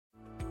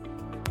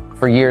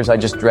For years, I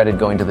just dreaded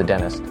going to the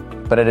dentist.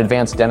 But at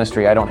Advanced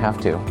Dentistry, I don't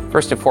have to.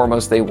 First and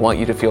foremost, they want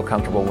you to feel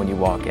comfortable when you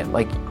walk in.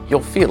 Like,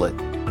 you'll feel it.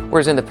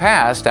 Whereas in the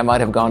past, I might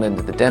have gone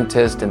into the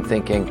dentist and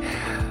thinking,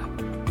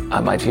 I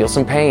might feel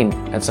some pain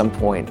at some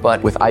point.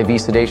 But with IV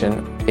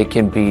sedation, it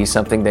can be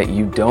something that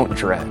you don't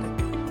dread.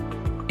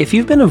 If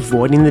you've been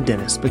avoiding the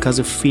dentist because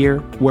of fear,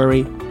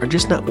 worry, or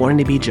just not wanting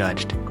to be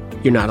judged,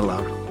 you're not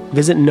alone.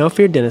 Visit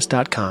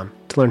nofeardentist.com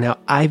to learn how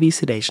IV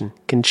sedation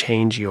can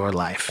change your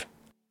life.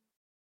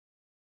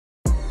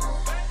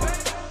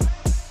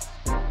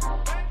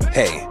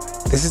 Hey,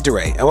 this is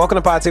DeRay, and welcome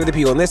to Pod Save the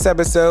People. In this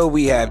episode,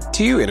 we have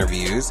 2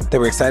 interviews that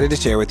we're excited to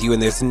share with you,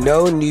 and there's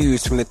no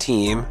news from the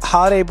team.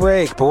 Holiday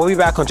break, but we'll be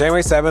back on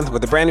January 7th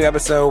with a brand new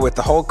episode with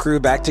the whole crew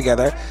back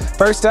together.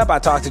 First up, I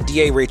talked to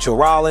DA Rachel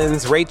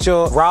Rollins.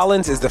 Rachel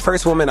Rollins is the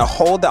first woman to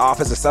hold the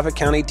office of Suffolk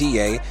County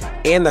DA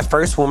and the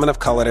first woman of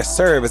color to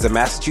serve as a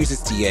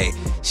Massachusetts DA.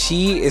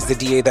 She is the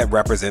DA that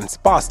represents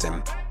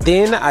Boston.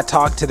 Then I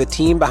talked to the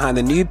team behind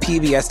the new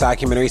PBS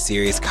documentary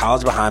series,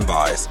 College Behind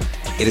Bars.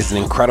 It is an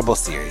incredible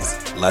series.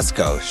 Let's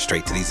go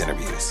straight to these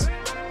interviews.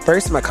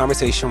 First, my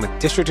conversation with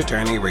District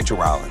Attorney Rachel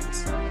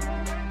Rollins.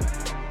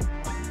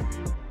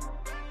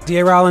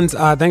 DA Rollins,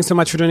 thanks so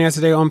much for joining us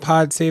today on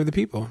Pod Save the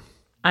People.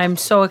 I'm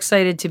so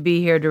excited to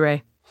be here,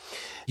 DeRay.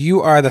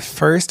 You are the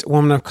first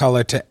woman of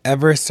color to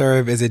ever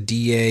serve as a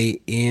DA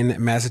in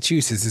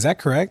Massachusetts. Is that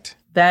correct?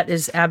 That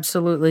is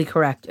absolutely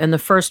correct. And the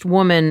first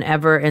woman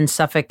ever in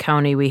Suffolk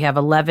County. We have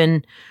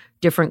 11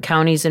 different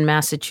counties in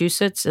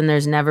Massachusetts, and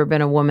there's never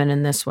been a woman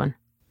in this one.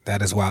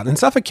 That is wild. And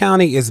Suffolk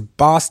County is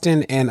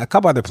Boston and a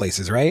couple other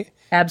places, right?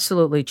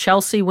 Absolutely.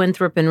 Chelsea,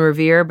 Winthrop, and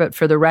Revere. But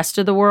for the rest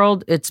of the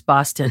world, it's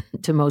Boston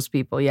to most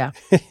people, yeah.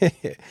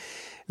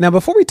 Now,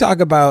 before we talk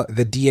about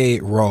the DA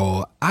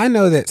role, I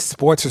know that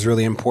sports was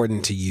really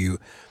important to you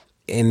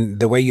in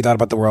the way you thought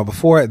about the world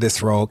before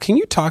this role. Can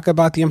you talk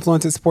about the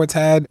influence that sports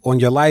had on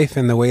your life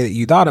and the way that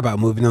you thought about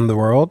moving in the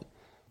world?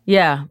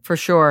 Yeah, for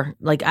sure.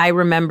 Like, I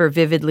remember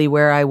vividly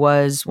where I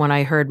was when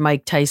I heard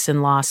Mike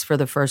Tyson lost for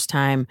the first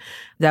time.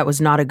 That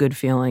was not a good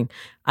feeling.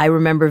 I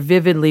remember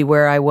vividly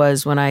where I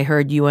was when I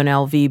heard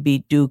UNLV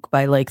beat Duke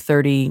by like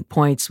 30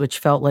 points, which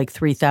felt like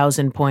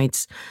 3,000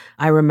 points.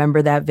 I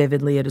remember that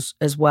vividly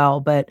as well.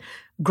 But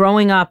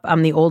growing up,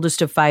 I'm the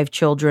oldest of 5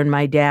 children.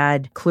 My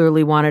dad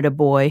clearly wanted a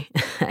boy,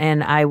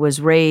 and I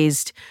was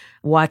raised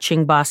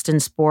watching Boston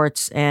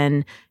sports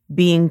and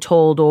being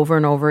told over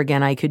and over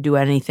again I could do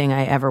anything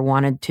I ever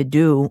wanted to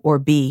do or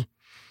be.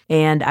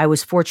 And I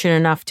was fortunate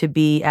enough to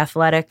be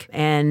athletic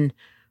and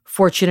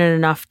fortunate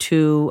enough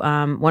to,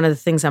 one of the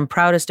things I'm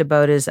proudest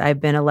about is I've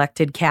been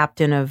elected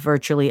captain of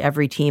virtually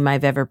every team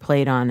I've ever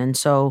played on. And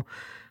so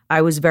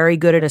I was very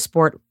good at a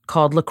sport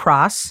called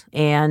lacrosse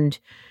and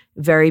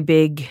very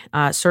big,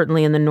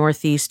 certainly in the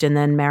Northeast, and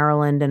then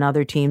Maryland and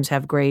other teams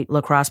have great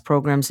lacrosse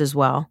programs as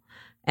well.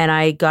 And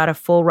I got a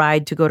full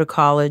ride to go to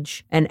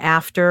college. And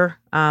after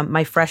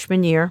my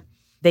freshman year,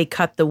 they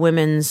cut the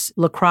women's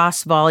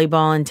lacrosse,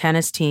 volleyball, and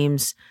tennis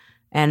teams,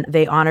 and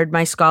they honored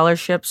my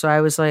scholarship. So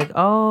I was like,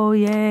 oh,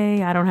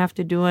 yay, I don't have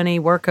to do any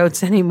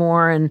workouts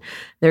anymore, and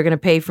they're going to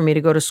pay for me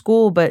to go to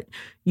school. But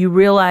you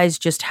realize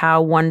just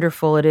how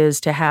wonderful it is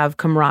to have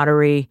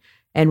camaraderie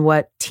and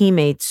what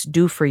teammates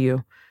do for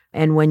you.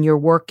 And when you're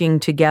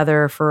working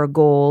together for a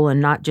goal, and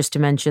not just to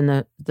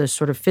mention the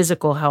sort of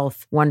physical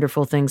health,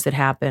 wonderful things that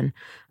happen.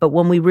 But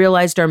when we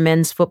realized our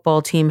men's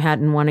football team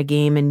hadn't won a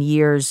game in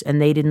years and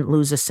they didn't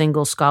lose a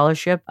single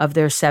scholarship of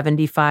their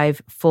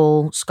 75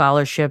 full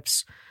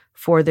scholarships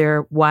for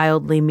their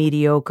wildly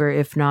mediocre,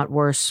 if not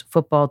worse,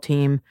 football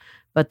team,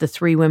 but the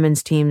 3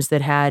 women's teams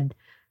that had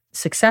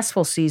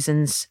successful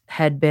seasons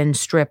had been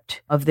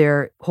stripped of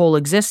their whole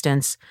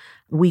existence,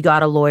 we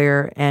got a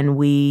lawyer and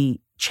we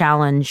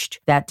challenged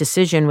that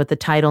decision with the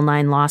Title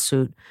IX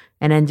lawsuit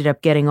and ended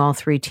up getting all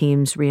 3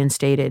 teams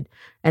reinstated.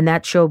 And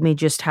that showed me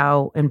just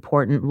how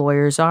important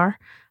lawyers are.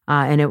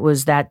 And it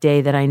was that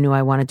day that I knew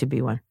I wanted to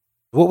be one.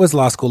 What was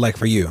law school like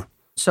for you?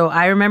 So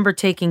I remember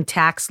taking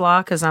tax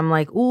law because I'm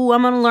like, ooh,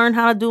 I'm going to learn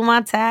how to do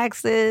my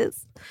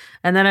taxes.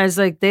 And then I was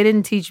like, they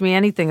didn't teach me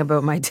anything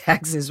about my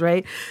taxes,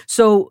 right?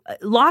 So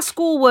law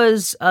school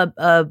was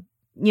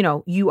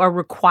you are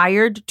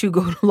required to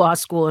go to law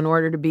school in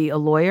order to be a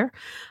lawyer.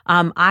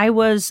 I'm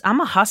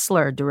a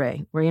hustler,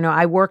 DeRay, where,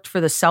 I worked for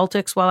the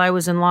Celtics while I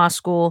was in law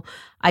school.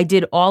 I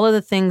did all of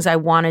the things I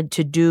wanted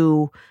to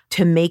do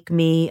to make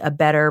me a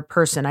better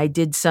person. I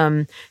did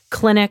some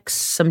clinics,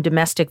 some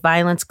domestic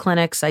violence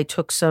clinics. I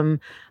took some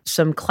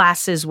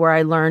classes where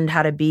I learned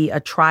how to be a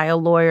trial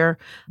lawyer,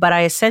 but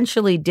I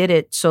essentially did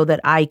it so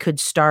that I could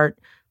start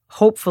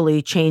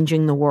hopefully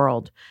changing the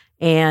world.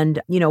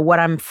 And, what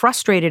I'm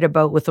frustrated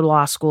about with the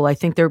law school, I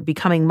think they're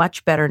becoming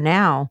much better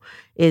now,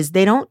 is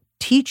they don't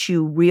teach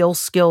you real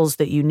skills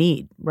that you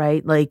need,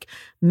 right? Like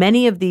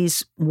many of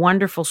these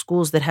wonderful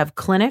schools that have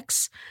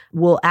clinics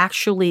will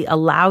actually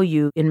allow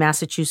you, in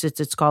Massachusetts,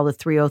 it's called the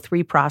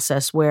 303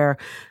 process, where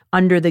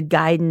under the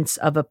guidance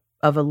of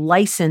a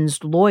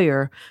licensed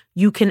lawyer,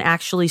 you can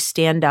actually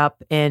stand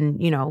up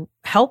and,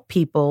 help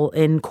people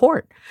in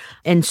court.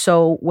 And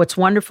so what's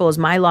wonderful is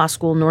my law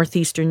school,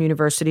 Northeastern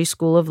University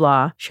School of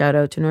Law, shout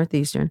out to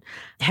Northeastern,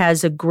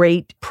 has a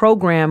great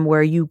program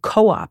where you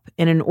co-op.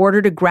 And in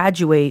order to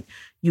graduate,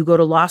 you go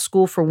to law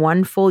school for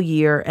 1 full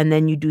year, and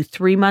then you do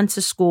 3 months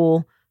of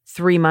school,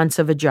 3 months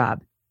of a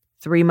job.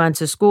 3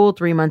 months of school,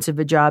 3 months of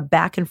a job,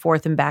 back and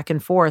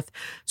forth,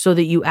 so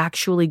that you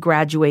actually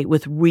graduate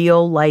with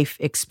real life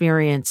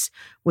experience,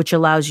 which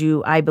allows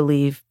you, I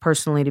believe,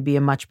 personally, to be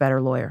a much better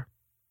lawyer.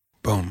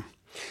 Boom.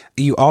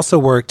 You also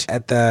worked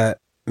at the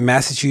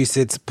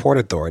Massachusetts Port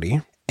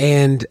Authority,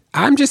 and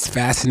I'm just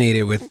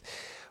fascinated with,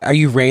 are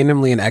you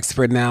randomly an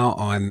expert now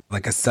on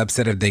like a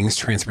subset of things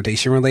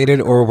transportation related,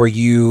 or were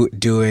you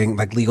doing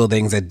like legal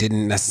things that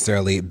didn't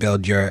necessarily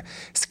build your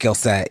skill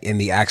set in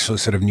the actual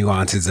sort of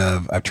nuances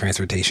of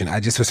transportation? I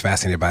just was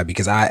fascinated by it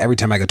because every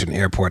time I go to an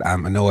airport,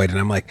 I'm annoyed and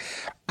I'm like,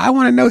 I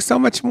want to know so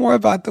much more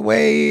about the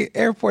way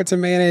airports are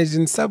managed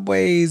and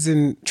subways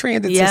and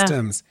transit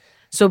systems.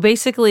 So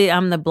basically,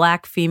 I'm the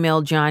black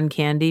female John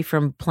Candy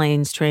from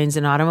Planes, Trains,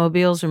 and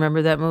Automobiles.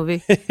 Remember that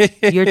movie?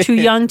 You're too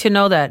young to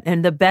know that.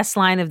 And the best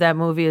line of that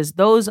movie is,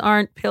 "Those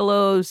aren't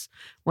pillows,"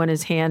 when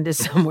his hand is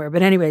somewhere.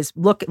 But anyways,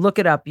 look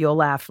it up. You'll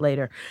laugh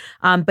later.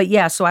 But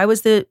yeah, so I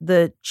was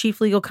the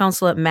chief legal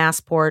counsel at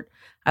Massport.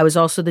 I was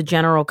also the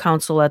general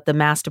counsel at the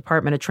Mass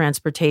Department of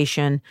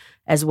Transportation,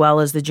 as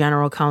well as the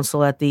general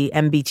counsel at the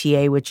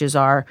MBTA, which is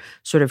our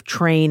sort of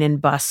train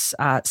and bus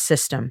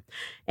system.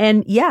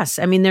 And yes,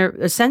 I mean, they're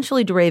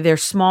essentially, DeRay, they're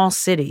small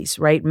cities,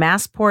 right?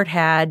 Massport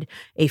had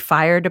a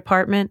fire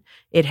department.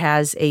 It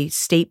has a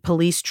state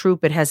police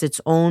troop. It has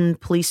its own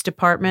police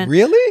department.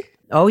 Really?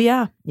 Oh,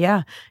 yeah.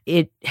 Yeah.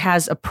 It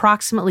has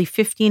approximately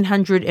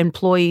 1,500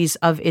 employees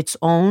of its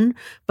own.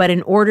 But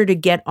in order to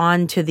get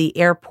onto the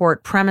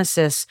airport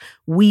premises,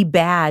 we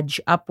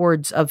badge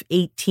upwards of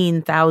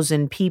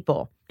 18,000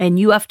 people. And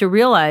you have to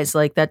realize,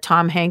 like that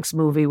Tom Hanks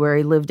movie where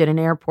he lived at an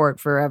airport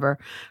forever.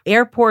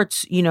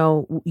 Airports,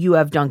 you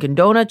have Dunkin'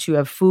 Donuts, you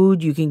have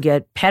food, you can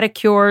get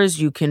pedicures,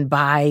 you can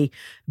buy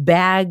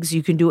bags,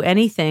 you can do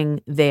anything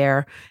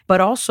there.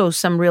 But also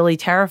some really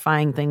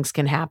terrifying things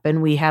can happen.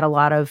 We had a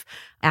lot of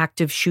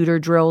active shooter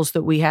drills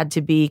that we had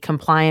to be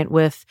compliant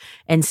with.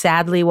 And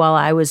sadly, while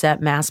I was at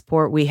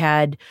Massport, we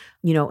had,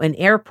 in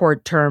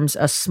airport terms,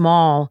 a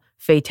small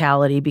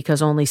fatality because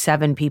only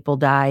 7 people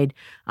died.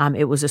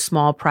 It was a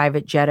small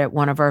private jet at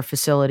one of our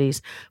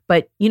facilities.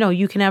 But,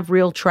 you can have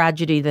real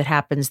tragedy that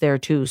happens there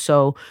too.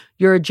 So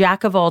you're a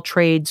jack of all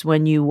trades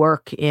when you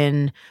work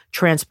in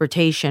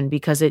transportation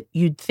because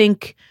you'd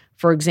think,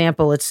 for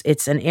example,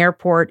 it's an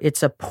airport,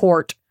 it's a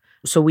port.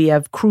 So we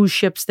have cruise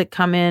ships that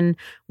come in.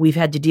 We've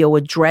had to deal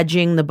with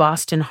dredging the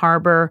Boston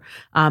Harbor,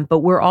 but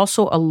we're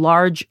also a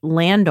large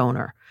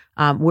landowner.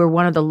 We're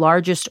one of the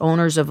largest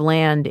owners of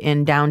land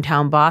in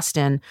downtown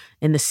Boston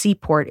in the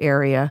Seaport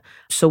area.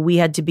 So we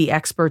had to be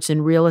experts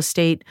in real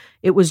estate.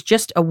 It was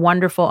just a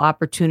wonderful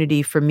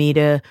opportunity for me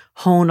to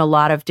hone a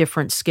lot of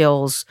different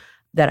skills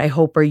that I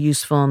hope are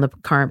useful in the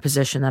current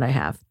position that I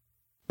have.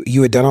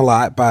 You had done a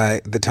lot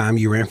by the time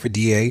you ran for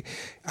DA.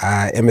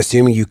 I am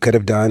assuming you could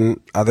have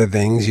done other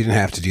things. You didn't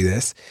have to do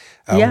this.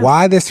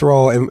 Why this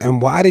role,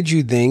 and why did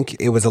you think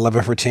it was a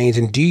lever for change?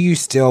 And do you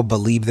still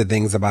believe the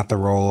things about the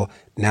role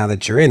now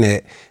that you're in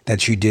it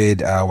that you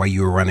did while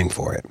you were running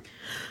for it?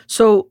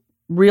 So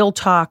real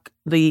talk,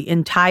 the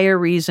entire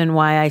reason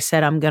why I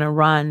said I'm going to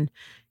run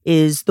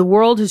is the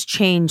world has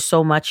changed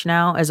so much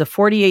now. As a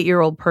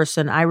 48-year-old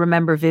person, I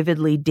remember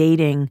vividly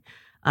dating.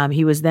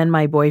 He was then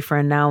my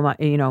boyfriend, now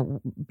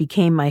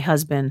became my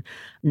husband,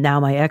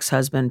 now my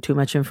ex-husband, too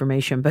much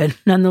information. But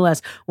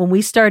nonetheless, when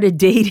we started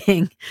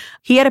dating,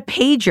 he had a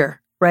pager,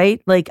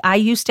 right? Like I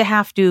used to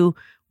have to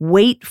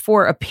wait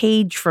for a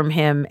page from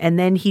him and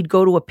then he'd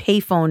go to a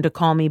payphone to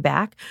call me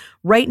back.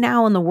 Right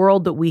now in the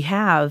world that we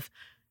have,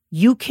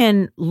 you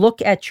can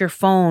look at your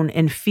phone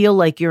and feel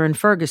like you're in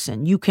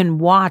Ferguson. You can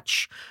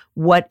watch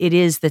what it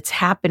is that's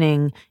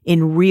happening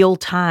in real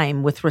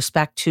time with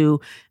respect to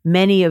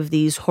many of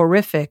these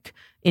horrific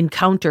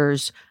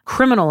encounters,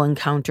 criminal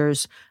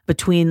encounters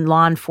between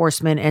law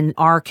enforcement and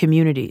our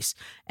communities.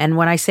 And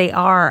when I say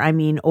our, I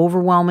mean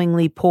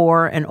overwhelmingly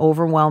poor and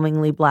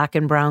overwhelmingly Black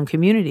and brown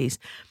communities.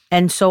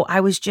 And so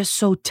I was just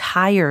so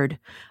tired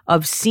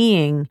of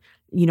seeing,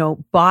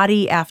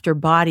 body after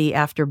body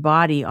after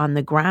body on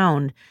the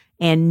ground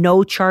and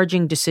no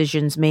charging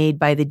decisions made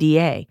by the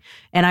DA.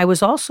 And I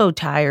was also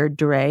tired,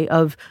 DeRay,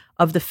 of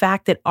the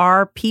fact that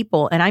our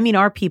people, and I mean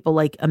our people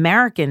like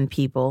American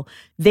people,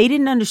 they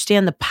didn't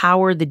understand the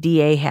power the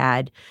DA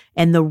had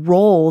and the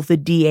role the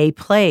DA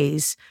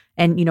plays.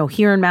 And,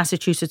 here in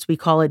Massachusetts, we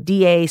call it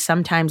DA.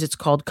 Sometimes it's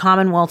called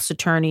Commonwealth's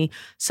attorney.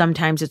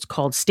 Sometimes it's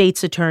called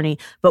state's attorney.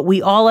 But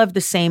we all have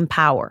the same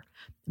power.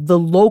 The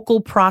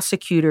local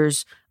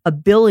prosecutor's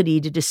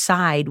ability to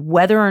decide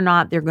whether or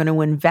not they're going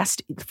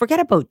to forget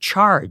about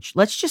charge.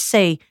 Let's just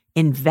say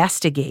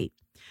investigate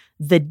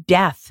the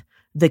death,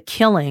 the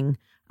killing,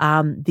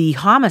 the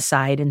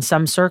homicide in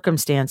some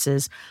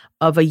circumstances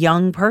of a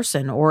young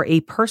person or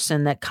a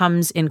person that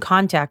comes in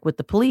contact with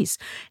the police.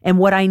 And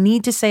what I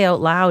need to say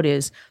out loud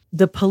is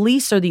the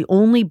police are the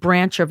only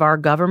branch of our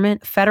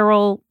government,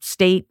 federal,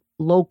 state,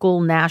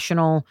 local,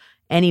 national,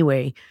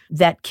 anyway,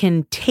 that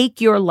can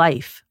take your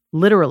life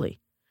literally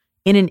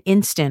in an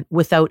instant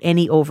without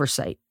any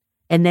oversight.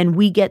 And then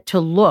we get to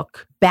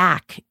look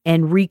back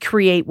and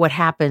recreate what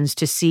happens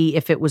to see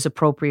if it was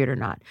appropriate or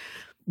not.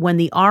 When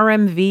the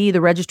RMV,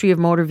 the Registry of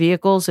Motor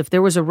Vehicles, if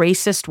there was a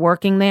racist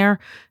working there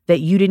that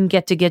you didn't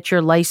get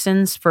your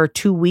license for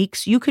 2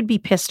 weeks, you could be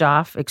pissed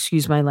off,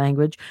 excuse my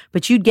language,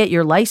 but you'd get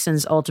your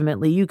license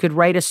ultimately. You could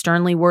write a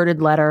sternly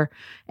worded letter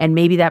and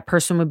maybe that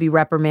person would be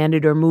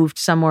reprimanded or moved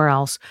somewhere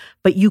else,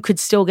 but you could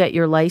still get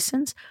your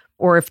license.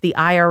 Or if the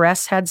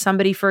IRS had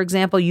somebody, for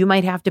example, you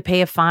might have to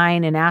pay a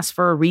fine and ask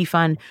for a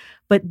refund.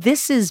 But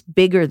this is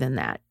bigger than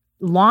that.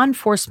 Law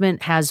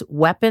enforcement has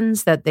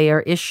weapons that they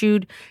are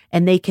issued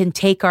and they can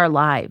take our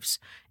lives.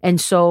 And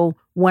so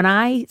when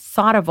I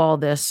thought of all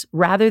this,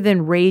 rather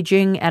than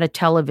raging at a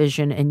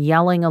television and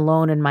yelling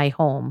alone in my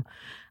home,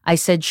 I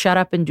said, shut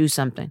up and do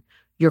something.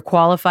 You're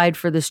qualified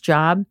for this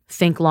job.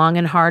 Think long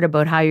and hard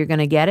about how you're going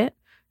to get it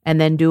and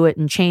then do it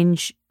and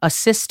change a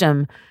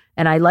system.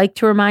 And I like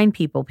to remind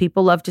people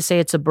love to say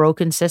it's a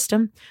broken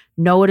system.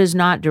 No, it is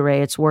not,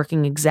 DeRay. It's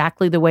working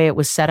exactly the way it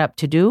was set up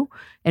to do,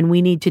 and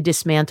we need to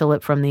dismantle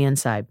it from the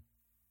inside.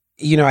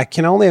 You know, I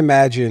can only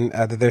imagine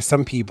that there's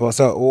some people.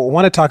 So I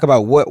want to talk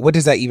about what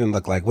does that even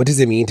look like? What does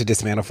it mean to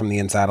dismantle from the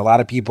inside? A lot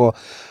of people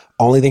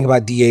only think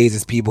about DAs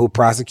as people who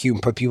prosecute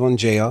and put people in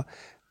jail.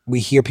 We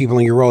hear people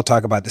in your role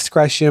talk about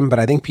discretion, but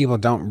I think people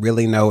don't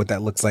really know what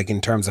that looks like in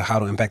terms of how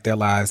to impact their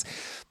lives.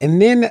 And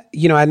then,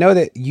 you know, I know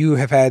that you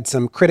have had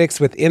some critics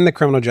within the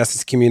criminal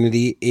justice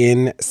community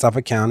in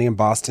Suffolk County and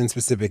Boston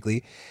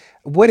specifically.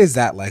 What is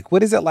that like?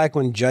 What is it like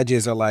when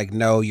judges are like,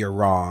 no, you're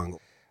wrong?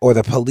 Or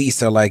the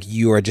police are like,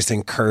 you are just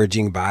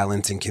encouraging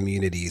violence in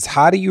communities.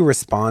 How do you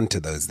respond to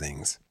those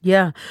things?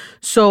 Yeah.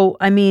 So,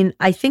 I mean,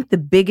 I think the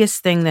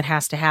biggest thing that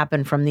has to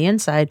happen from the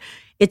inside,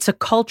 it's a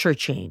culture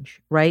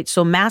change, right?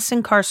 So mass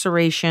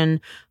incarceration,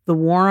 the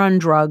war on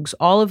drugs,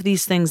 all of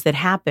these things that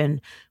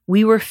happen,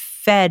 we were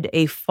fed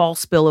a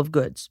false bill of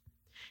goods.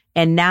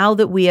 And now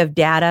that we have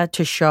data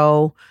to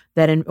show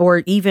that, or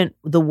even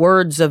the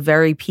words of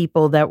very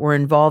people that were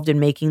involved in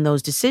making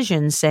those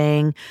decisions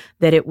saying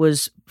that it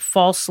was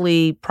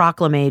falsely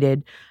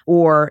proclamated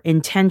or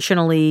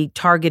intentionally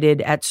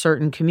targeted at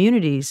certain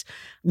communities,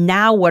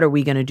 now what are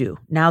we going to do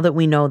now that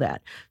we know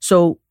that?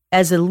 So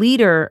as a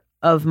leader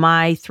of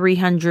my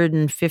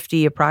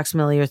 350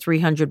 approximately or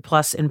 300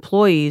 plus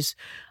employees,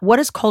 what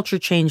does culture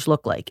change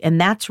look like? And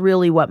that's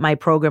really what my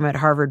program at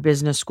Harvard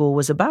Business School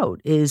was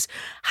about, is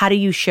how do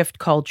you shift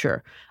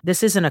culture?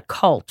 This isn't a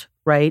cult,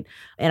 right?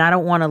 And I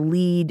don't want to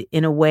lead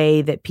in a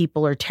way that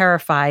people are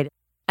terrified.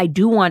 I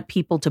do want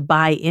people to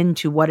buy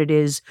into what it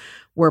is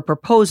we're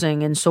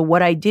proposing. And so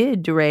what I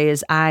did, DeRay,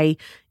 is I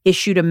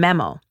issued a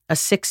memo, a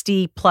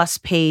 60-plus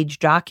page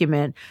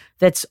document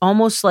that's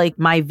almost like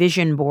my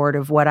vision board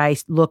of what I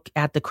look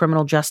at the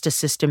criminal justice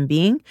system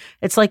being.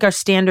 It's like our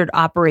standard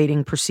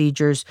operating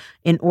procedures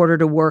in order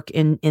to work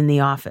in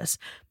the office.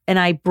 And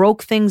I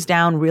broke things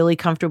down really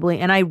comfortably,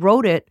 and I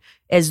wrote it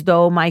as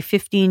though my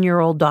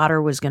 15-year-old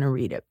daughter was going to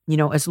read it. You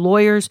know, as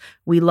lawyers,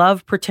 we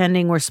love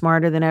pretending we're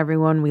smarter than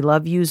everyone. We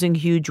love using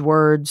huge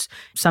words.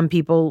 Some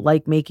people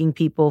like making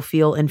people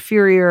feel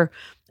inferior.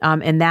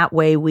 And that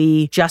way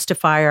we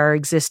justify our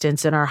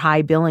existence and our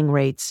high billing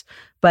rates.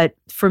 But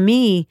for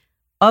me,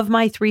 of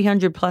my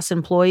 300 plus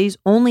employees,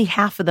 only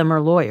half of them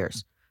are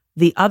lawyers.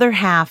 The other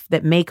half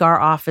that make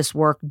our office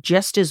work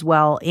just as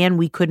well, and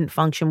we couldn't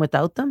function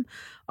without them,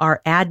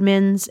 are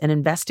admins and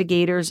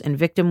investigators and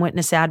victim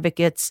witness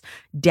advocates,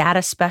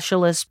 data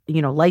specialists,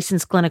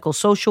 licensed clinical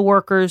social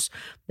workers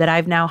that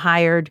I've now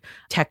hired,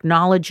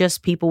 technologists,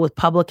 people with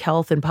public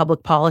health and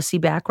public policy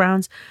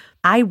backgrounds.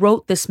 I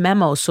wrote this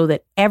memo so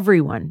that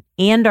everyone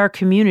and our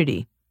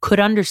community could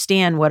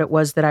understand what it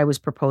was that I was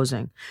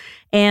proposing.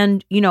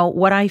 And,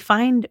 what I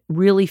find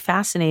really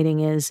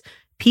fascinating is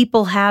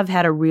people have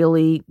had a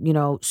really,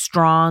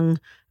 strong,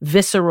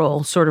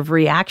 visceral sort of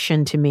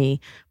reaction to me,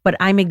 but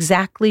I'm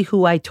exactly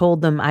who I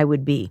told them I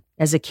would be.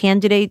 As a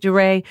candidate,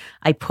 DeRay,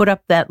 I put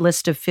up that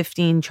list of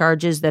 15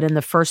 charges that in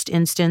the first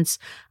instance,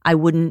 I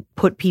wouldn't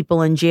put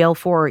people in jail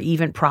for or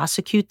even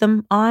prosecute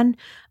them on.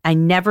 I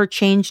never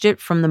changed it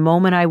from the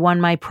moment I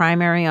won my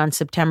primary on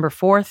September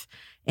 4th,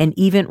 and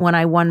even when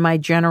I won my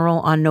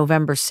general on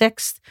November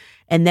 6th.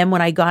 And then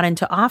when I got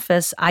into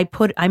office, I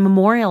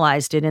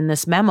memorialized it in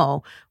this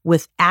memo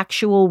with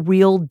actual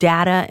real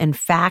data and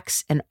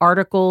facts and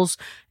articles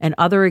and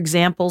other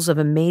examples of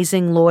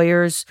amazing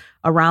lawyers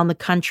around the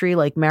country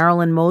like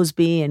Marilyn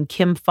Mosby and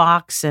Kim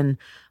Fox and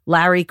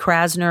Larry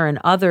Krasner and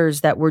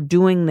others that were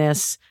doing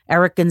this,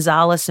 Eric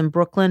Gonzalez in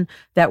Brooklyn,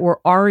 that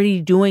were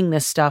already doing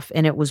this stuff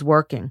and it was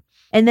working.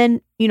 And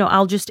then,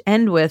 I'll just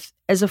end with,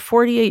 as a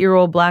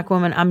 48-year-old Black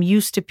woman, I'm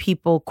used to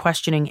people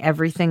questioning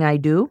everything I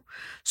do.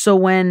 So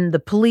when the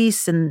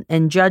police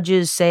and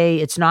judges say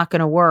it's not going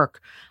to work,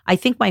 I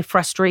think my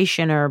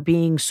frustration or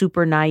being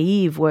super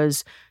naive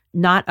was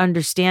not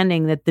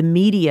understanding that the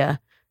media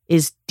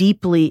is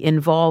deeply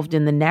involved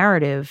in the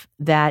narrative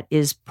that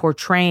is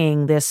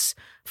portraying this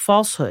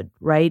falsehood,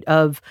 right?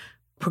 Of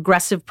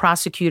progressive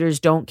prosecutors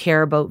don't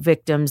care about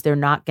victims. They're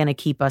not going to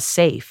keep us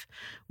safe.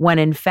 When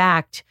in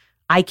fact,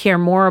 I care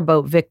more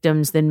about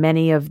victims than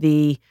many of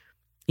the,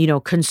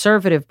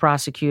 conservative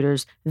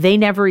prosecutors. They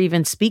never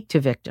even speak to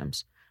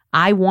victims.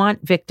 I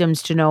want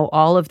victims to know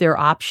all of their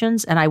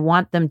options, and I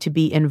want them to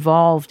be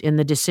involved in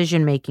the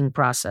decision-making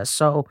process.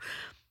 So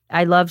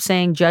I love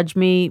saying, judge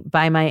me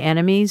by my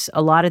enemies.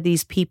 A lot of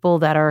these people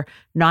that are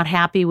not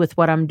happy with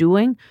what I'm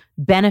doing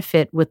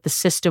benefit with the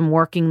system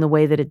working the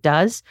way that it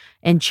does,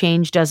 and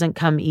change doesn't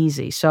come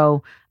easy.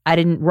 So I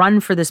didn't run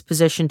for this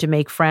position to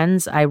make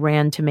friends. I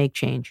ran to make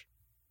change.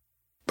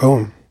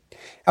 Boom.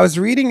 I was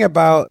reading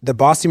about the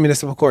Boston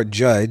Municipal Court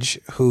judge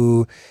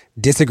who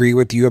disagreed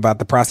with you about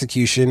the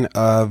prosecution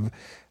of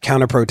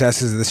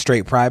counter-protesters of the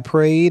Straight Pride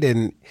Parade.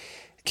 And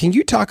can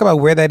you talk about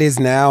where that is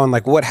now and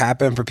what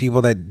happened for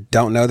people that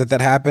don't know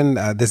that happened,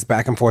 this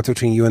back and forth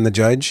between you and the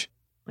judge?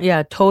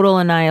 Yeah, total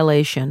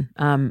annihilation,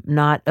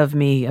 not of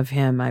me, of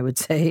him, I would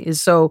say.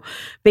 So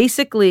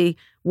basically,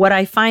 what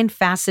I find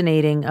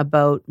fascinating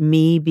about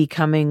me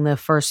becoming the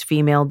first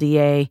female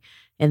DA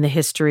in the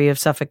history of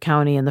Suffolk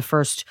County and the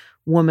first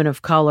woman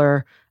of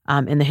color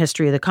in the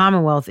history of the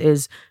Commonwealth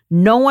is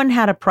no one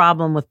had a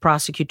problem with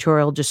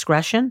prosecutorial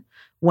discretion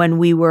when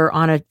we were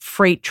on a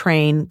freight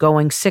train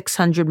going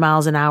 600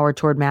 miles an hour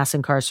toward mass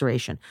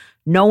incarceration.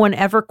 No one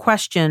ever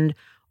questioned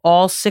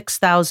all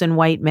 6,000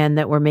 white men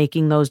that were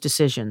making those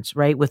decisions,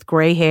 right? With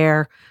gray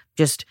hair,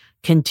 just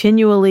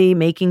continually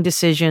making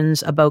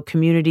decisions about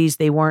communities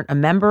they weren't a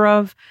member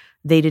of,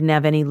 they didn't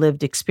have any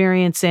lived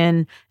experience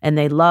in, and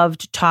they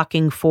loved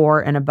talking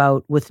for and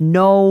about with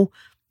no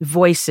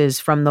voices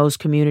from those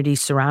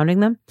communities surrounding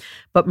them.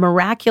 But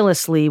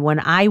miraculously, when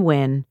I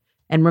win,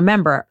 and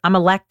remember, I'm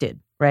elected,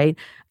 right?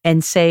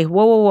 And say,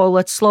 whoa,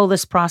 let's slow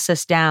this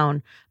process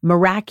down.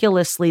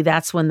 Miraculously,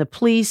 that's when the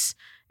police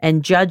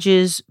and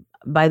judges,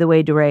 by the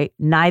way, DeRay,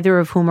 neither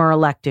of whom are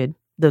elected.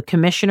 The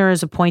commissioner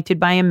is appointed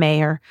by a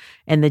mayor,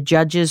 and the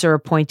judges are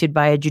appointed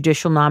by a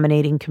judicial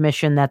nominating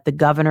commission that the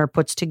governor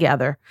puts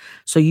together.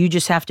 So you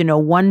just have to know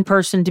one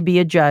person to be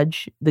a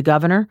judge, the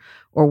governor,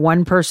 or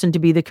one person to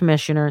be the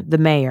commissioner, the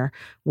mayor,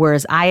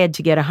 whereas I had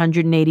to get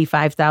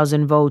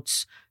 185,000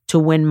 votes to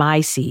win my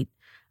seat.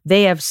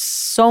 They have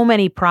so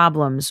many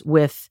problems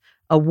with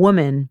a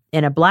woman,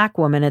 and a Black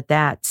woman at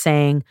that,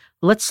 saying,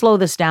 let's slow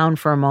this down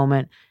for a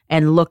moment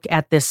and look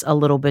at this a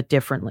little bit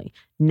differently.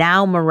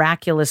 Now,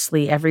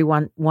 miraculously,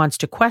 everyone wants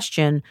to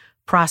question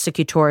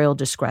prosecutorial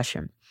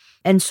discretion.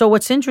 And so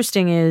what's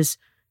interesting is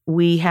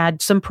we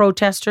had some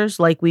protesters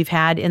like we've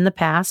had in the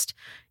past.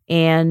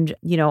 And,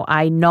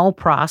 I null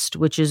prost,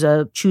 which is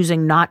a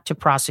choosing not to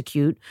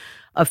prosecute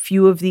a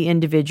few of the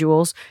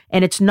individuals.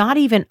 And it's not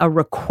even a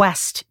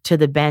request to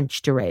the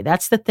bench, DeRay.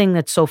 That's the thing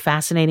that's so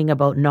fascinating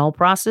about null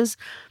process.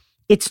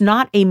 It's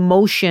not a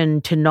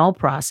motion to null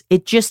pros.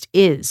 It just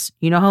is.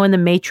 You know how in the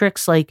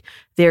Matrix,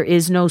 there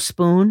is no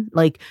spoon?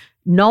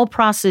 Null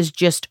process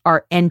just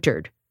are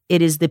entered.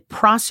 It is the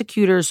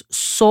prosecutor's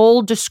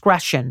sole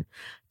discretion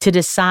to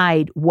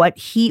decide what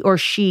he or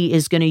she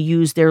is going to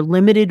use their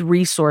limited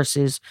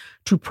resources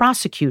to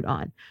prosecute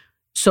on.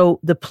 So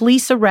the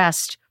police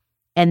arrest,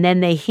 and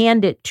then they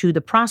hand it to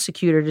the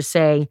prosecutor to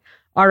say,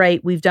 all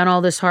right, we've done all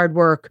this hard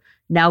work.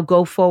 Now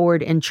go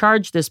forward and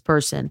charge this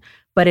person.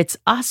 But it's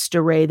us,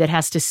 DeRay, that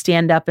has to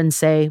stand up and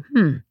say,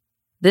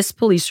 this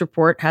police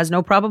report has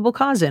no probable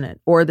cause in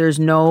it, or there's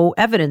no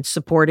evidence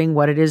supporting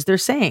what it is they're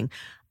saying.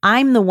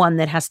 I'm the one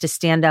that has to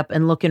stand up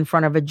and look in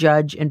front of a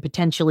judge and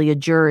potentially a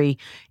jury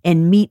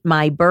and meet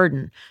my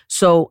burden.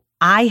 So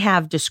I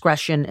have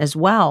discretion as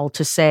well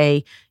to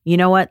say, you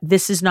know what,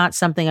 this is not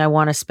something I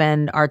want to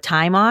spend our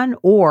time on,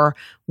 or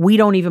we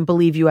don't even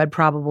believe you had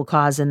probable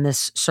cause in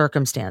this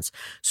circumstance.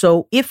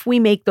 So if we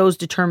make those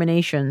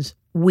determinations,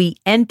 we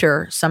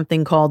enter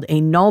something called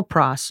a null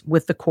pros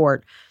with the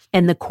court,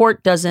 and the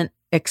court doesn't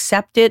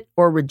accept it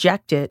or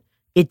reject it.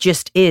 It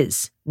just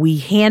is. We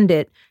hand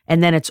it,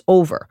 and then it's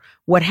over.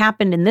 What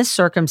happened in this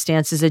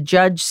circumstance is a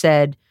judge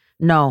said,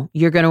 no,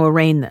 you're going to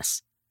arraign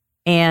this.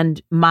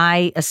 And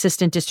my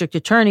assistant district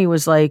attorney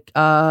was like,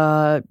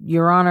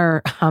 Your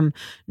Honor,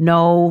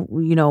 no,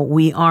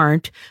 we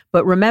aren't.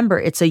 But remember,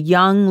 it's a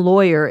young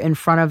lawyer in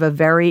front of a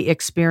very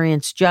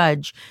experienced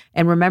judge.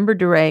 And remember,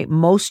 DeRay,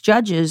 most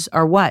judges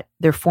are what?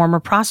 They're former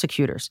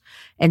prosecutors.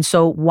 And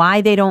so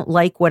why they don't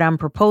like what I'm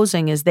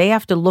proposing is they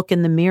have to look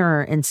in the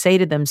mirror and say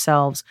to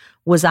themselves,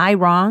 was I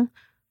wrong?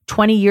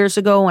 20 years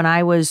ago when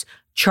I was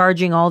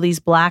charging all these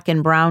Black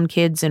and brown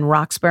kids in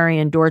Roxbury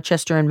and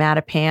Dorchester and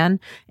Mattapan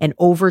and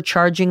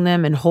overcharging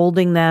them and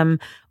holding them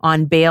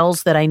on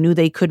bails that I knew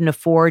they couldn't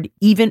afford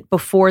even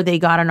before they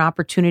got an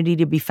opportunity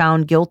to be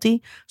found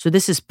guilty. So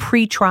this is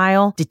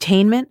pre-trial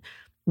detainment.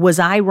 Was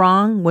I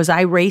wrong? Was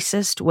I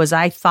racist? Was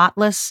I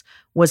thoughtless?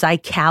 Was I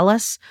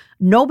callous?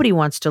 Nobody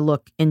wants to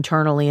look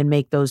internally and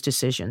make those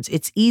decisions.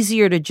 It's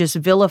easier to just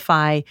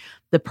vilify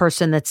the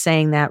person that's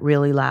saying that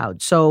really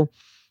loud. So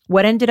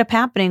what ended up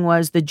happening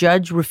was the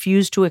judge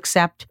refused to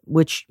accept,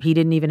 which he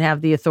didn't even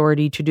have the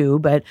authority to do,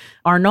 but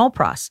our null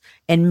pros,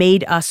 and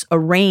made us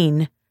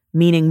arraign,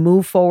 meaning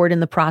move forward in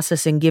the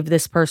process and give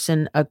this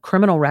person a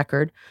criminal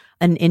record,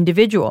 an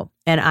individual.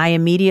 And I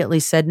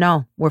immediately said,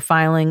 no, we're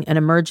filing an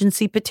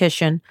emergency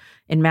petition.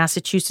 In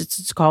Massachusetts,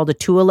 it's called a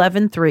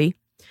 211-3.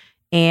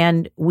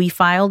 And we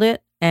filed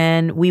it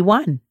and we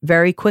won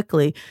very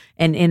quickly.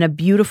 And in a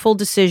beautiful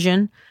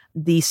decision,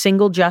 the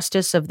single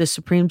justice of the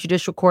Supreme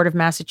Judicial Court of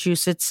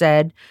Massachusetts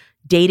said,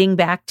 dating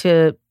back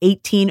to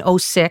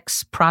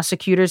 1806,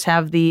 prosecutors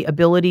have the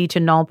ability to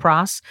null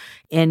pros.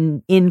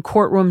 And in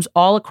courtrooms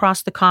all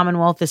across the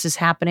Commonwealth, this is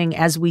happening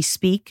as we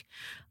speak.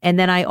 And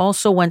then I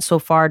also went so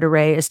far,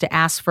 DeRay, as to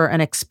ask for an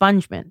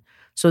expungement.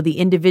 So the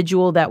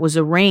individual that was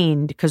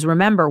arraigned, because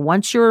remember,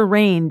 once you're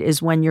arraigned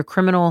is when your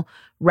criminal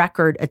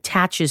record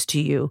attaches to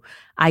you.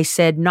 I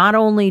said, not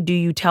only do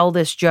you tell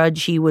this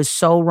judge he was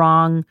so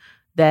wrong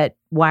that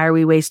why are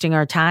we wasting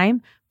our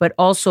time, but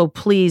also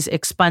please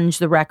expunge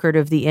the record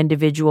of the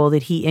individual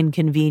that he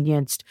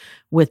inconvenienced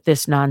with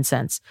this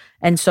nonsense.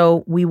 And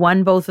so we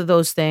won both of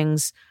those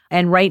things.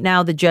 And right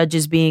now the judge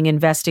is being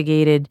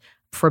investigated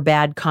for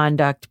bad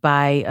conduct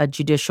by a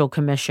judicial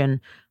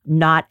commission,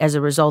 not as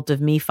a result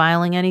of me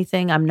filing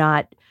anything. I'm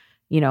not,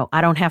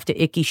 I don't have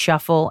to icky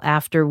shuffle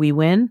after we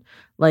win.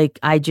 Like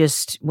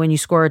when you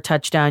score a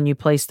touchdown, you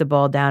place the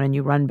ball down and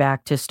you run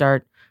back to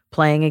start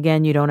playing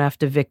again. You don't have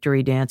to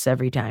victory dance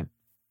every time.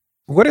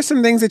 What are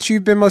some things that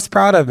you've been most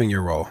proud of in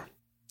your role?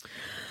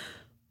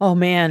 Oh,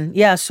 man.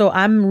 Yeah. So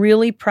I'm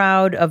really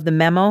proud of the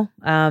memo.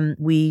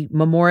 We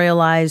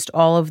memorialized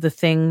all of the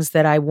things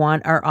that I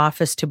want our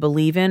office to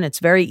believe in. It's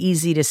very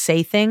easy to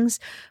say things,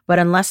 but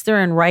unless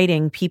they're in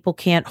writing, people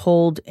can't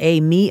hold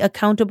me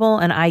accountable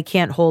and I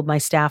can't hold my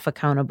staff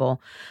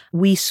accountable.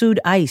 We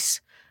sued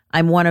ICE.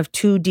 I'm one of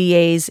 2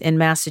 DAs in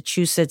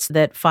Massachusetts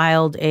that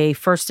filed a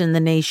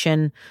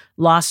first-in-the-nation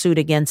lawsuit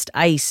against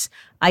ICE.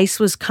 ICE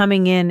was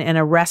coming in and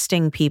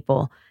arresting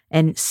people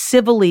and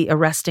civilly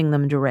arresting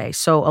them, DeRay.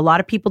 So a lot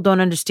of people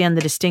don't understand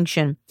the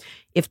distinction.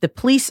 If the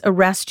police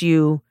arrest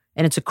you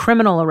and it's a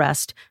criminal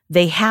arrest,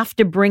 they have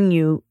to bring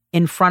you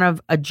in front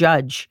of a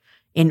judge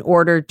in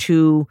order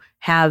to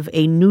have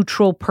a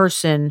neutral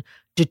person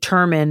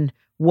determine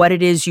what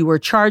it is you were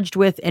charged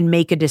with and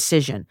make a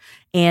decision.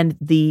 And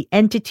the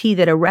entity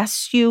that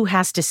arrests you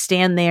has to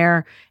stand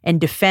there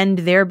and defend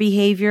their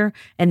behavior.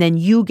 And then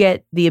you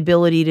get the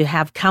ability to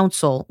have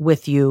counsel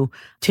with you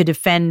to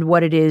defend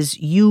what it is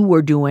you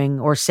were doing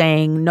or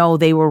saying, no,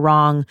 they were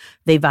wrong.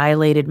 They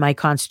violated my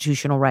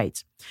constitutional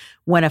rights.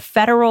 When a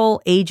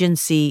federal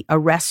agency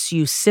arrests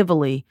you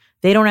civilly,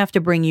 they don't have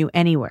to bring you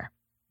anywhere.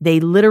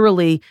 They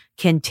literally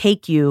can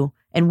take you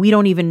and we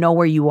don't even know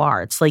where you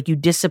are. It's like you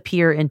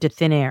disappear into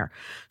thin air.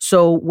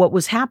 So what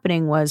was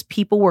happening was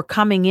people were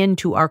coming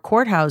into our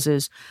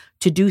courthouses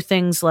to do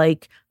things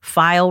like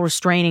file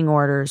restraining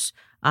orders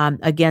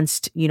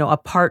against, a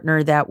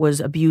partner that was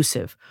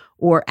abusive,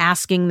 or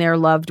asking their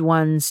loved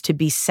ones to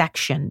be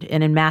sectioned.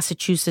 And in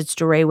Massachusetts,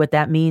 DeRay, what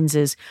that means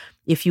is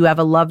if you have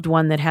a loved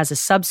one that has a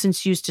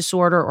substance use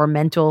disorder or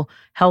mental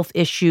health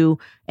issue,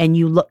 and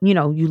you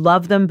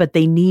love them, but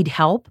they need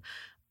help.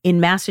 In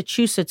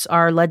Massachusetts,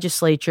 our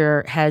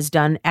legislature has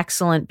done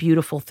excellent,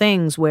 beautiful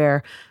things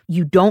where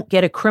you don't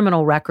get a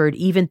criminal record,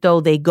 even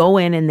though they go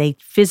in and they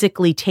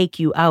physically take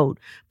you out,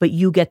 but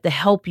you get the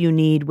help you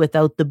need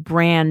without the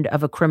brand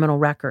of a criminal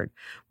record.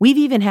 We've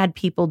even had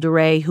people,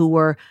 DeRay, who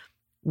were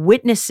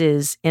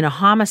witnesses in a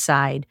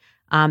homicide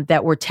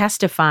that were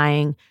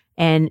testifying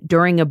and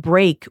during a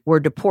break were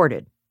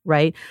deported,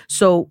 right?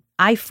 So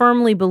I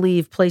firmly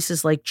believe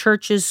places like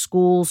churches,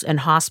 schools, and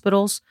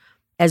hospitals,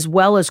 as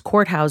well as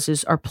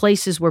courthouses, are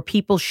places where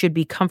people should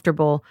be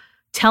comfortable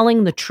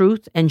telling the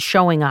truth and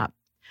showing up.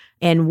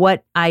 And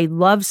what I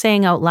love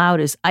saying out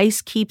loud is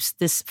ICE keeps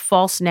this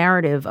false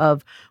narrative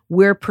of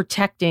we're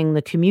protecting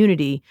the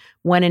community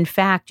when in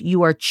fact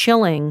you are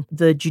chilling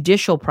the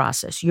judicial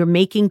process. You're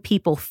making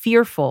people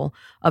fearful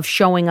of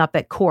showing up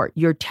at court.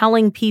 You're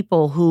telling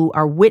people who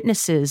are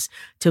witnesses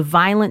to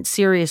violent,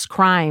 serious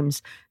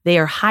crimes, they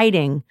are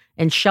hiding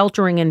and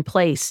sheltering in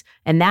place.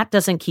 And that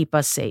doesn't keep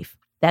us safe.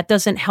 That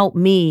doesn't help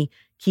me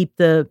keep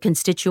the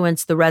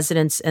constituents, the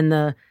residents, and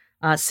the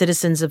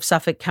citizens of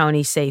Suffolk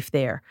County safe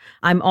there.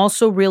 I'm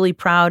also really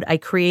proud I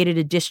created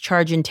a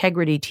discharge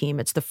integrity team.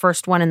 It's the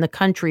first one in the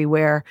country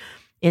where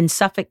in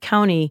Suffolk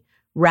County,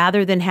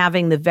 rather than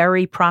having the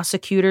very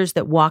prosecutors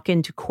that walk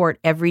into court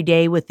every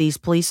day with these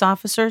police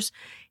officers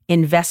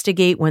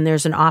investigate when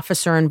there's an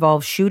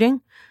officer-involved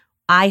shooting,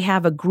 I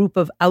have a group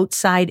of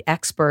outside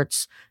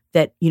experts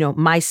that,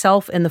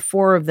 myself and the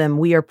 4 of them,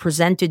 we are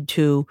presented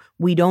to.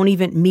 We don't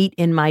even meet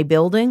in my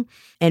building,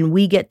 and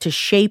we get to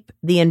shape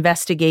the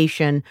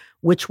investigation,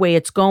 which way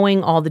it's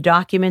going, all the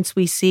documents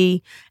we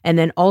see. And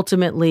then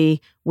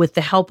ultimately, with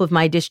the help of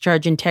my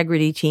discharge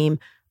integrity team,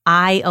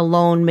 I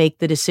alone make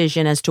the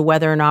decision as to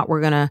whether or not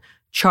we're going to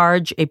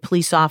charge a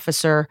police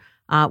officer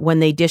when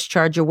they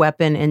discharge a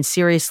weapon and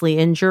seriously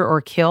injure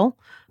or kill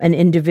an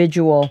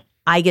individual.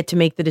 I get to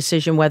make the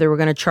decision whether we're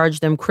going to charge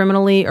them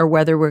criminally or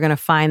whether we're going to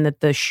find that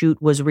the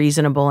shoot was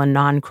reasonable and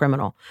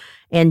non-criminal.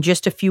 And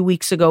just a few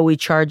weeks ago, we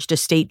charged a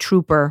state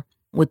trooper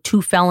with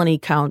 2 felony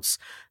counts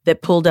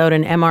that pulled out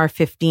an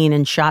MR-15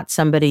 and shot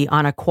somebody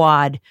on a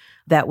quad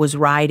that was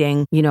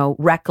riding,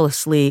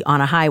 recklessly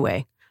on a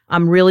highway.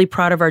 I'm really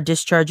proud of our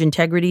discharge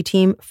integrity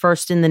team,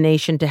 first in the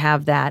nation to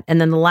have that. And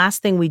then the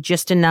last thing we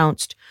just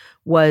announced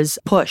was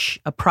PUSH,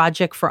 a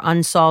project for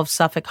unsolved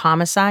Suffolk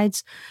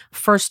homicides.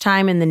 First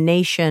time in the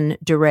nation,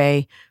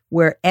 DeRay,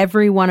 where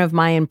every one of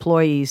my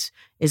employees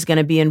is going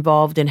to be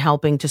involved in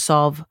helping to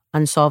solve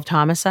unsolved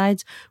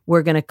homicides.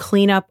 We're going to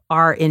clean up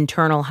our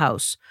internal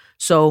house.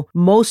 So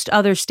most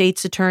other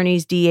states'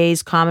 attorneys,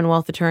 DAs,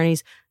 Commonwealth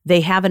attorneys,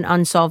 they have an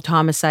unsolved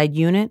homicide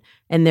unit,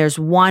 and there's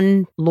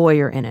one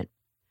lawyer in it,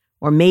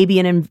 or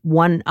maybe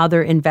one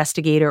other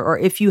investigator. Or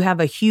if you have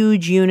a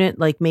huge unit,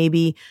 like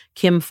maybe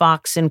Kim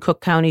Fox in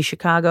Cook County,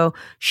 Chicago,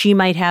 she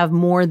might have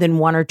more than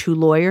 1 or 2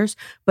 lawyers,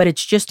 but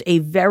it's just a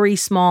very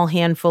small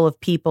handful of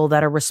people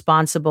that are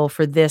responsible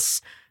for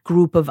this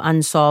group of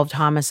unsolved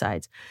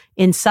homicides.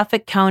 In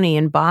Suffolk County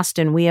in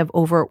Boston, we have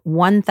over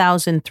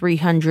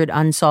 1,300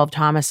 unsolved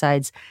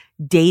homicides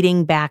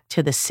dating back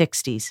to the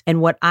 60s.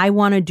 And what I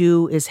want to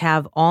do is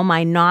have all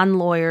my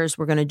non-lawyers,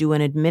 we're going to do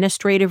an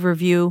administrative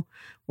review.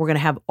 We're going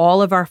to have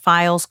all of our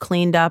files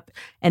cleaned up.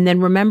 And then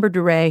remember,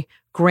 DeRay,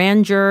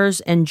 grand jurors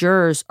and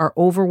jurors are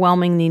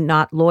overwhelmingly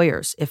not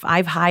lawyers. If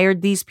I've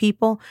hired these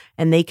people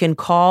and they can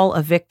call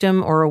a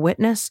victim or a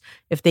witness,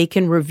 if they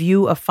can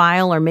review a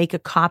file or make a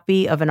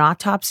copy of an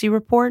autopsy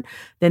report,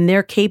 then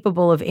they're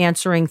capable of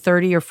answering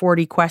 30 or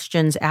 40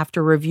 questions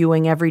after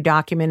reviewing every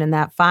document in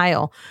that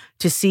file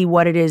to see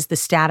what it is the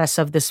status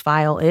of this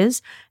file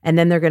is. And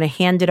then they're going to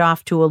hand it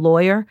off to a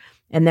lawyer.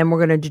 And then we're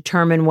going to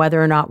determine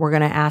whether or not we're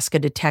going to ask a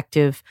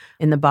detective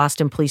in the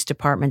Boston Police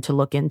Department to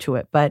look into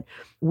it. But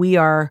we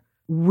are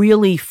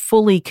really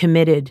fully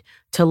committed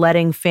to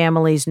letting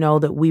families know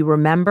that we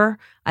remember.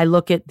 I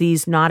look at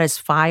these not as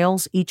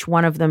files. Each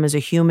one of them is a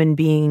human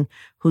being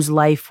whose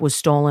life was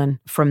stolen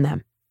from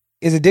them.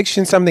 Is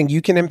addiction something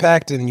you can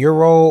impact in your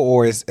role,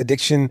 or is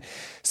addiction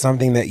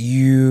something that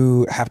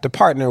you have to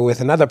partner with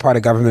another part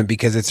of government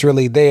because it's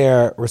really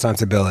their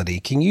responsibility?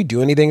 Can you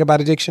do anything about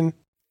addiction?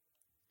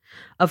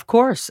 Of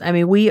course. I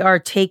mean, we are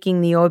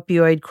taking the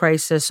opioid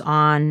crisis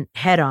on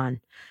head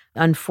on.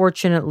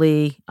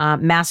 Unfortunately,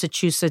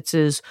 Massachusetts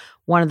is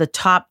one of the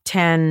top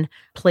 10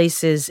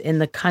 places in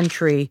the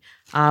country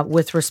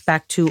with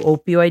respect to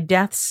opioid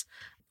deaths.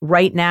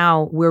 Right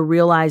now, we're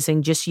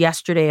realizing just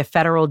yesterday, a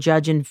federal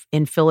judge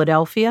in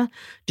Philadelphia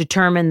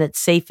determined that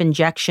safe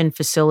injection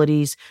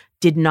facilities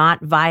did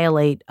not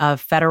violate a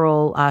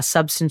federal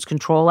Substance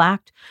Control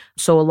Act.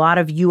 So a lot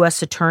of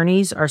U.S.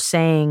 attorneys are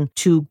saying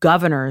to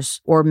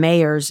governors or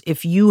mayors,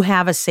 if you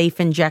have a safe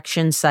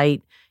injection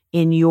site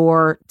in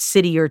your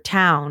city or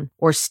town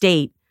or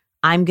state,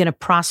 I'm going to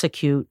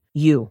prosecute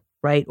you,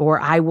 right? Or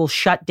I will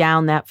shut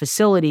down that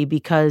facility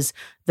because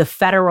the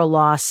federal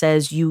law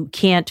says you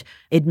can't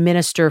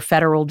administer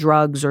federal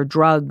drugs or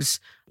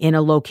drugs in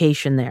a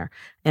location there.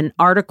 An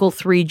Article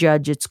 3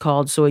 judge, it's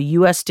called. So a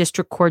U.S.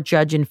 District Court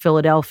judge in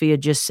Philadelphia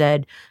just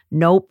said,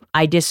 nope,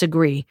 I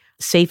disagree.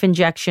 Safe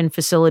injection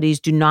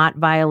facilities do not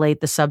violate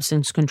the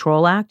Substance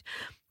Control Act.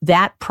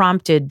 That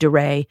prompted,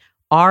 DeRay,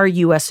 our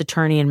U.S.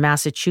 attorney in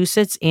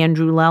Massachusetts,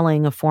 Andrew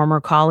Lelling, a former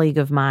colleague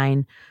of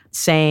mine,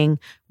 saying,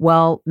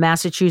 well,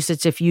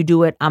 Massachusetts, if you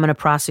do it, I'm going to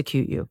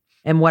prosecute you.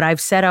 And what I've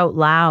said out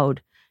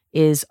loud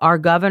is our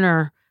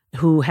governor,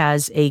 who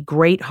has a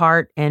great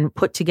heart and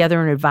put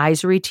together an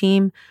advisory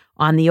team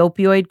on the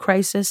opioid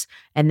crisis,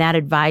 and that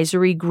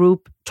advisory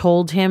group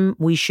told him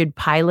we should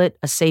pilot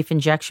a safe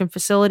injection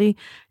facility,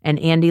 and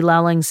Andy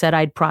Lelling said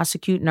I'd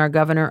prosecute, and our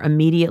governor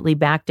immediately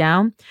backed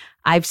down.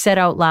 I've said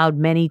out loud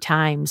many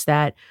times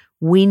that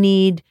we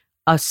need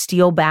a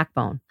steel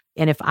backbone.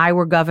 And if I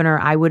were governor,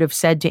 I would have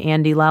said to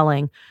Andy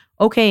Lelling,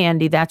 okay,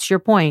 Andy, that's your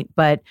point,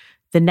 but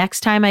the next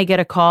time I get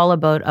a call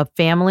about a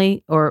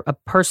family or a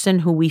person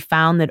who we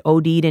found that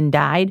OD'd and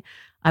died,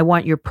 I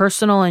want your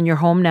personal and your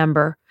home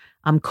number.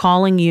 I'm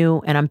calling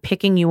you and I'm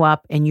picking you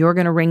up, and you're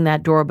going to ring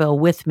that doorbell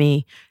with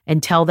me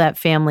and tell that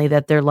family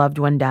that their loved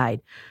one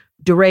died.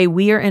 DeRay,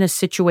 we are in a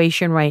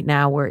situation right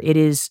now where it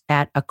is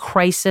at a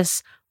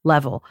crisis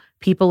level.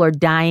 People are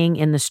dying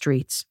in the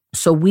streets.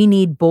 So we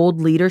need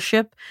bold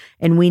leadership,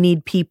 and we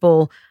need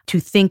people to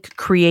think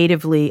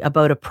creatively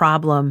about a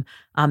problem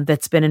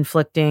that's been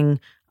inflicting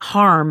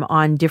harm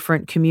on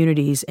different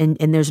communities. And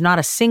there's not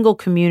a single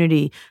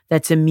community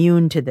that's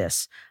immune to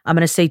this. I'm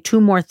going to say 2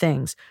 more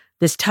things.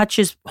 This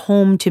touches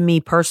home to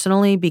me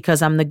personally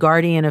because I'm the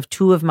guardian of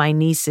 2 of my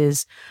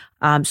nieces.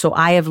 So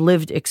I have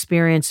lived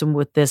experience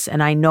with this,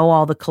 and I know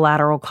all the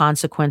collateral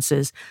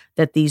consequences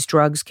that these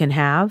drugs can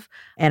have.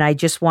 And I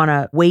just want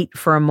to wait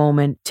for a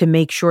moment to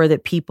make sure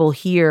that people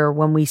hear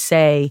when we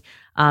say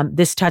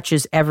This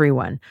touches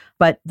everyone.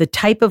 But the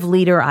type of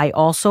leader I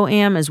also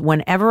am is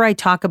whenever I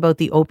talk about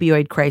the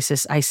opioid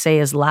crisis, I say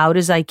as loud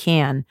as I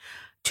can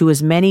to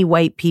as many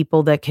white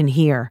people that can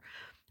hear,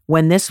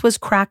 when this was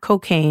crack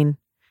cocaine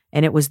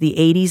and it was the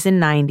 80s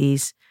and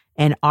 90s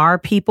and our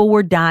people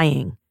were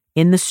dying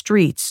in the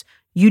streets,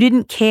 you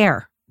didn't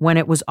care when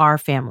it was our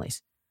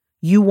families.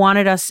 You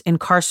wanted us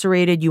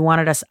incarcerated. You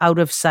wanted us out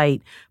of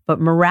sight.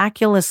 But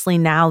miraculously,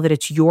 now that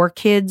it's your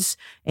kids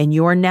and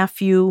your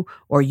nephew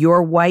or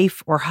your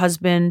wife or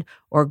husband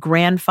or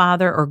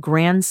grandfather or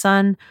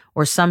grandson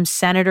or some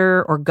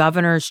senator or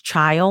governor's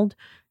child,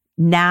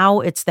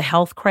 now it's the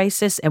health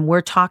crisis. And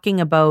we're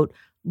talking about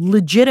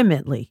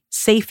legitimately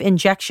safe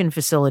injection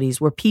facilities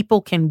where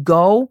people can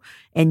go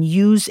and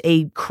use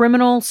a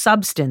criminal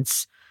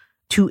substance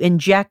to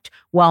inject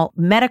while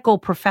medical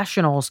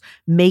professionals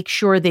make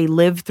sure they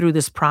live through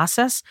this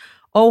process.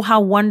 Oh,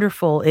 how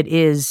wonderful it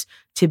is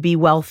to be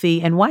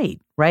wealthy and white,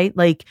 right?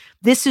 Like,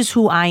 this is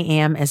who I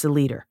am as a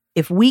leader.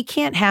 If we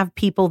can't have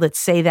people that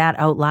say that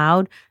out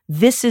loud,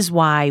 this is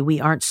why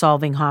we aren't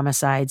solving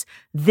homicides.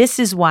 This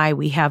is why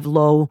we have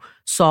low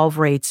solve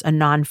rates and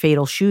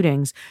non-fatal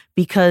shootings,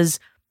 because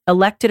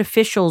elected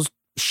officials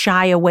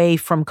shy away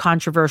from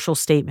controversial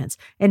statements.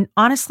 And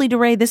honestly,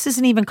 DeRay, this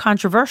isn't even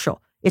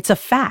controversial. It's a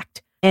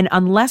fact. And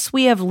unless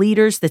we have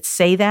leaders that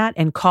say that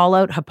and call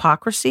out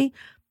hypocrisy,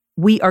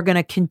 we are going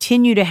to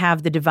continue to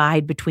have the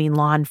divide between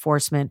law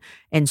enforcement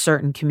and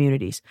certain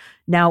communities.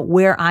 Now,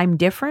 where I'm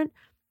different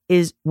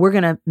is we're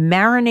going to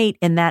marinate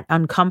in that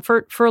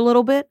uncomfort for a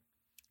little bit,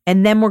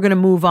 and then we're going to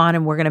move on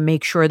and we're going to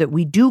make sure that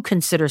we do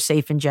consider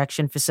safe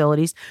injection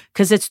facilities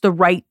because it's the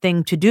right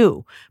thing to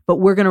do. But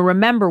we're going to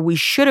remember we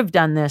should have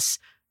done this,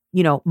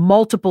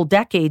 multiple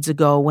decades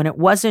ago when it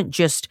wasn't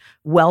just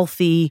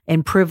wealthy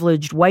and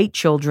privileged white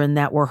children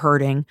that were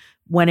hurting,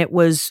 when it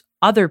was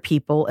other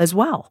people as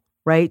well,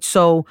 right?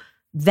 So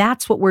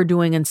that's what we're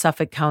doing in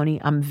Suffolk County.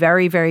 I'm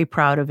very, very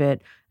proud of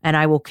it. And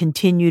I will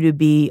continue to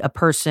be a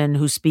person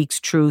who speaks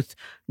truth,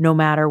 no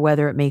matter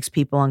whether it makes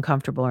people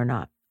uncomfortable or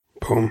not.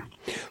 Boom.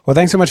 Well,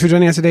 thanks so much for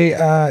joining us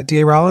today,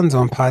 D.A. Rollins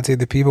on Pod Save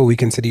the People. We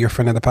consider you a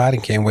friend of the pod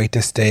and can't wait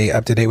to stay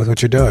up to date with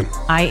what you're doing.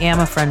 I am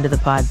a friend of the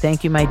pod.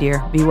 Thank you, my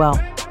dear. Be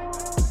well.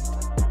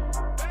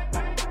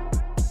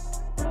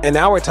 And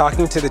now we're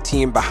talking to the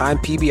team behind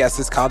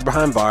PBS's College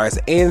Behind Bars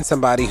and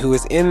somebody who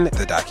is in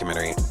the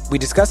documentary. We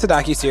discussed the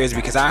docuseries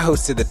because I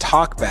hosted the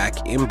Talk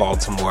Back in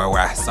Baltimore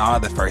where I saw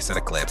the first set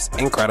of clips.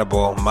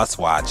 Incredible, must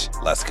watch.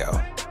 Let's go.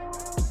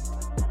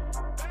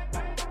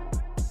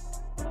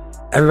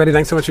 Everybody,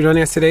 thanks so much for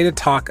joining us today to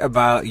talk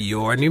about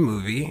your new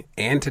movie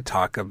and to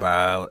talk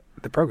about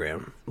the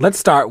program. Let's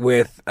start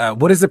with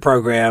what is the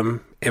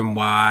program and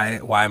why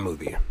a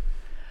movie?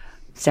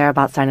 Sarah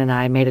Botstein and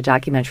I made a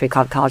documentary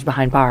called College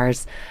Behind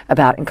Bars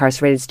about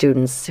incarcerated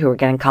students who are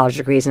getting college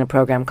degrees in a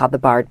program called the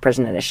Bard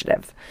Prison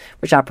Initiative,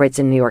 which operates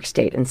in New York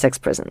State in 6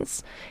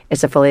 prisons.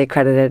 It's a fully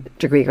accredited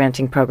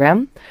degree-granting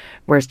program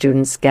where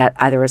students get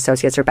either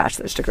associate's or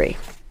bachelor's degree.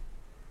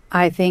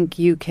 I think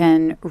you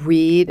can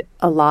read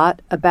a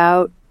lot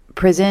about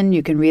prison.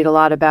 You can read a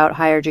lot about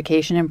higher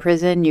education in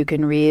prison. You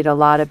can read a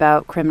lot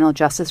about criminal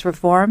justice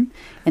reform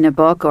in a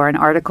book or an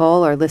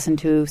article or listen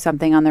to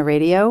something on the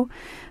radio.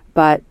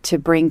 But to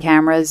bring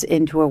cameras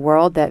into a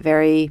world that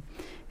very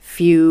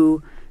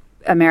few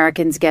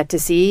Americans get to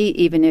see,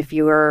 even if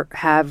you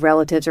have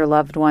relatives or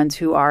loved ones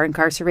who are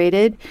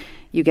incarcerated,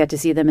 you get to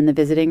see them in the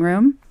visiting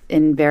room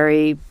in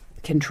very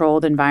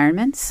controlled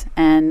environments.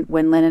 And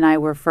when Lynn and I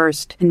were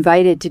first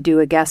invited to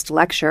do a guest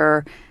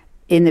lecture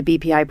in the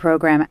BPI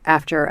program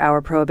after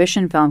our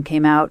Prohibition film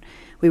came out,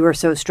 we were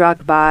so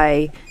struck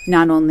by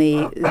not only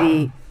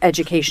the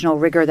educational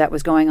rigor that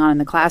was going on in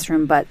the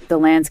classroom, but the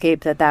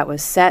landscape that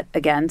was set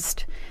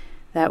against,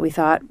 that we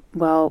thought,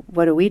 well,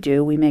 what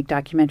do? We make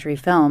documentary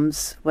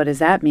films. What does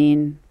that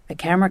mean? A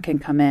camera can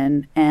come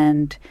in,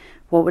 and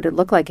what would it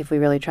look like if we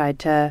really tried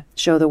to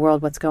show the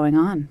world what's going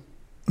on?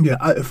 Yeah,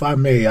 if I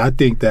may, I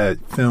think that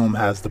film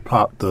has the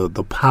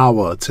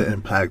power to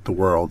impact the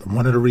world. And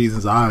one of the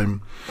reasons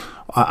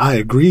I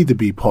agreed to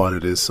be part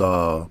of this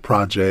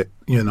project,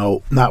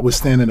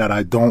 notwithstanding that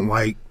I don't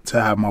like to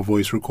have my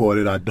voice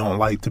recorded, I don't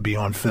like to be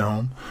on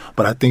film,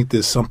 but I think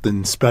there's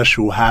something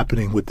special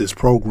happening with this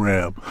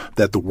program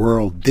that the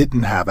world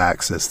didn't have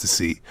access to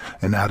see.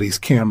 And now these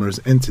cameras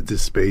entered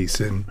this space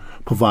and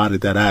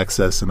provided that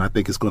access, and I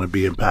think it's going to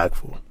be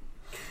impactful.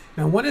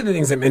 Now, one of the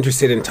things I'm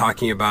interested in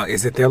talking about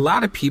is that there are a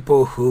lot of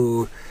people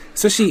who,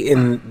 especially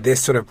in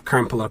this sort of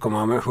current political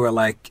moment, who are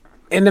like,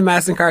 into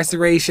mass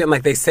incarceration,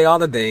 like they say all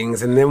the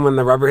things, and then when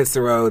the rubber hits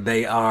the road,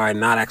 they are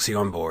not actually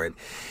on board.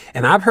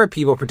 And I've heard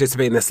people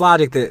participate in this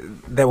logic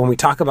that when we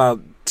talk about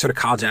sort of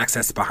college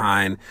access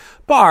behind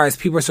bars,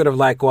 people are sort of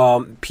like,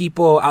 well,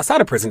 people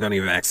outside of prison don't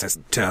even have access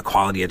to a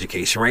quality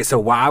education, right? So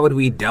why would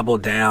we double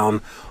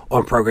down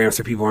on programs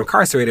for people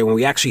incarcerated when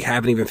we actually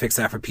haven't even fixed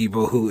that for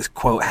people who,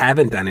 quote,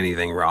 haven't done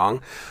anything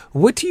wrong?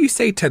 What do you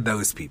say to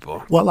those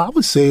people? Well, I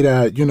would say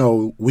that,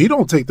 we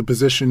don't take the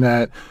position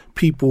that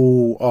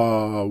people,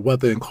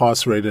 whether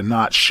incarcerated or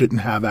not,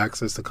 shouldn't have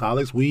access to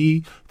college.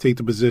 We take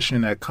the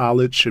position that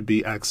college should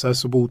be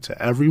accessible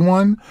to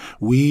everyone.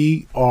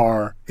 We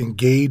are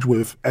engaged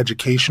with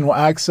educational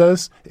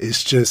access.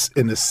 It's just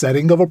in the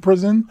setting of a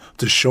prison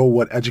to show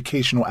what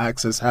educational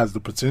access has the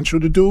potential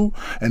to do.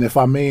 And if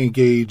I may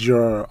engage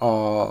your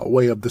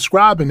way of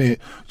describing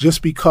it,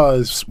 just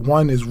because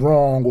one is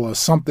wrong or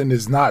something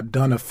is not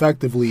done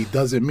effectively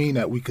doesn't mean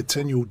that we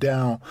continue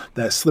down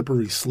that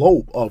slippery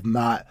slope of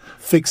not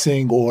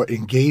fixing or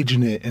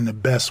engaging it in the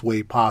best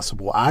way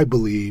possible. I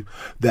believe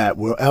that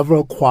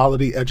wherever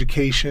quality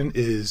education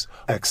is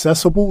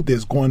accessible,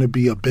 there's going to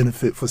be a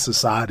benefit for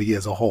society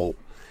as a whole.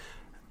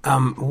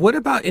 What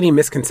about any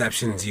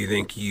misconceptions you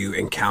think you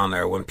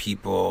encounter when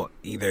people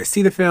either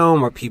see the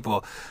film or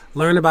people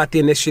learn about the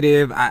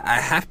initiative? I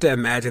have to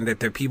imagine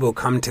that there are people who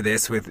come to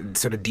this with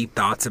sort of deep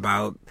thoughts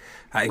about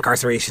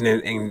incarceration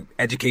and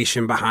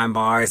education behind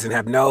bars and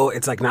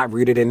it's like not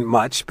rooted in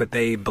much, but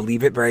they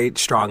believe it very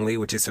strongly,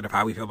 which is sort of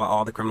how we feel about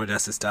all the criminal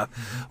justice stuff.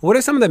 Mm-hmm. What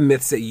are some of the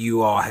myths that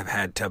you all have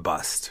had to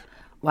bust?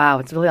 Wow,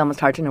 it's really almost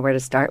hard to know where to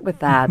start with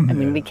that. I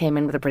mean, we came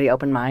in with a pretty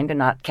open mind and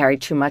not carry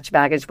too much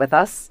baggage with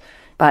us.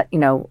 But,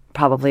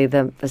 probably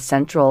the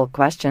central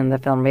question the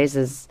film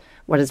raises,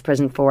 what is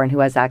prison for and who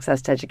has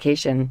access to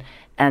education?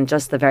 And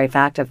just the very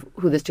fact of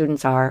who the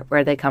students are,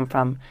 where they come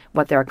from,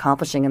 what they're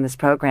accomplishing in this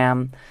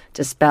program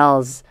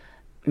dispels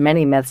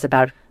many myths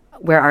about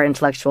where our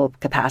intellectual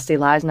capacity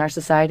lies in our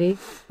society,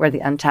 where the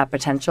untapped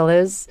potential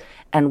is,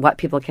 and what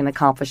people can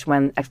accomplish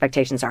when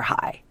expectations are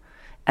high.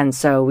 And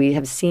so we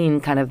have seen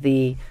kind of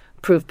the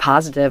proof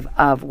positive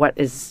of what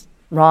is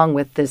wrong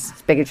with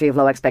this bigotry of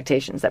low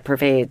expectations that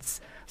pervades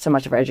so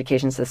much of our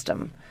education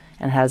system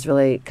and has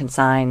really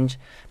consigned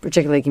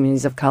particularly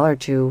communities of color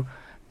to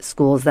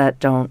schools that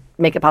don't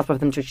make it possible for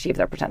them to achieve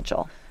their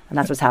potential. And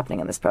that's what's happening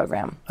in this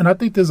program. And I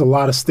think there's a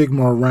lot of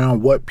stigma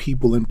around what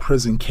people in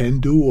prison can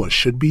do or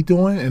should be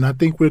doing. And I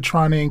think we're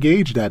trying to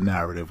engage that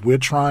narrative. We're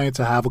trying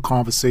to have a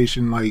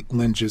conversation like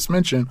Lynn just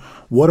mentioned.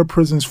 What are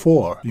prisons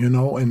for,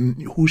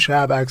 and who should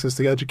have access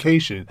to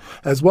education,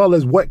 as well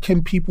as what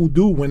can people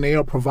do when they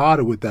are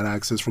provided with that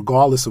access,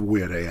 regardless of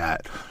where they're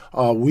at.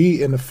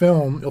 We, in the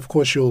film, of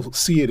course, you'll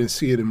see it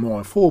in more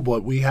in full,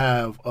 but we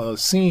have a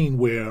scene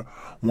where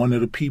one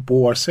of the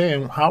people are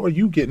saying, how are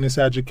you getting this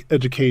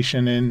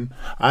education and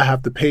I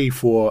have to pay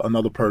for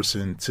another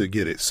person to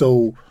get it?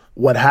 So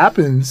what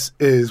happens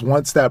is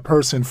once that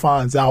person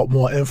finds out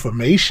more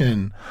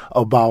information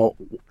about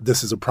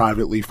this is a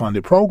privately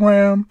funded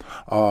program,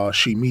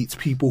 she meets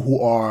people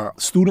who are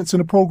students in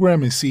the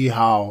program and see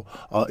how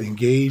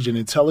engaged and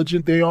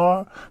intelligent they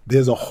are.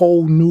 There's a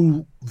whole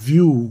new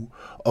view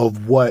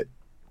of what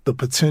the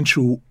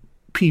potential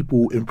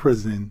people in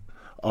prison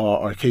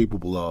are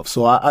capable of.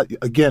 So I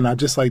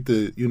just like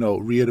to,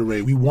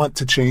 reiterate, we want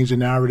to change the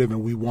narrative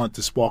and we want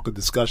to spark a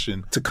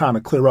discussion to kind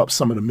of clear up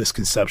some of the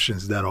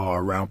misconceptions that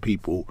are around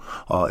people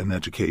in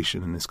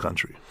education in this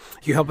country.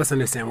 Can you help us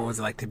understand what it was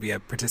like to be a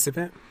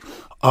participant?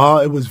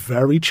 It was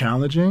very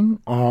challenging.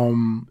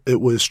 It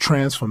was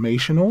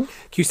transformational.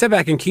 Can you step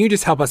back and can you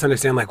just help us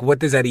understand, what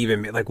does that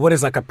even mean? What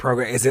is a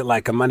program? Is it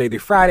like a Monday through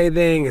Friday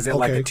thing? Is it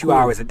a 2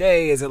 hours a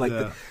day? Is it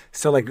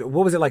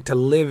what was it like to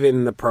live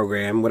in the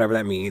program, whatever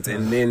that means?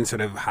 And then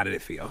sort of how did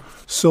it feel?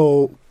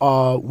 So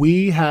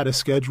we had a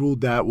schedule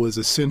that was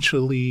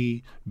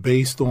essentially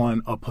based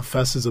on a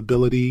professor's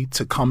ability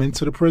to come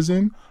into the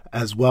prison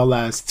as well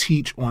as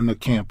teach on the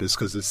campus,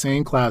 because the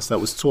same class that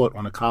was taught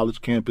on the college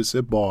campus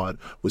at Bard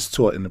was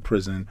taught in the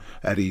prison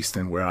at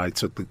Easton, where I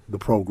took the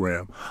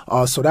program.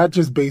 So that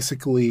just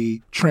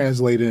basically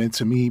translated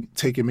into me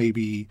taking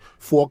maybe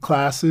 4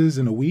 classes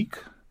in a week.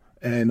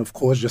 And of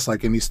course, just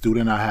like any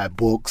student, I had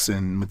books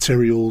and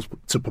materials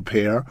to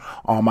prepare.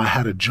 I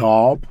had a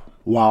job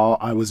while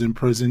I was in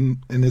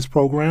prison in this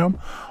program.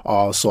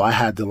 So I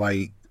had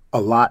to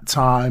allot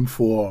time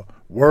for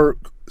work,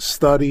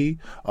 study.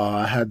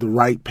 I had to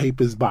write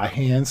papers by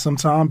hand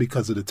sometime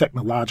because of the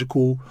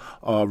technological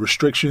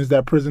restrictions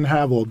that prison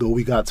have, although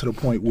we got to the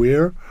point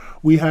where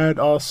we had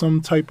some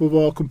type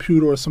of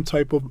computer or some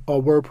type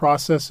of word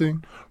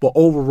processing. But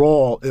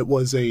overall, it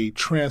was a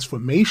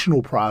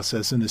transformational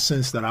process in the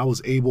sense that I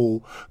was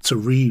able to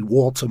read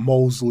Walter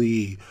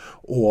Mosley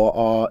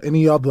or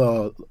any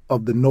other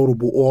of the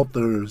notable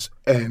authors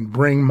and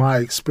bring my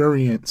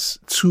experience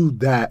to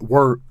that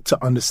work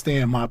to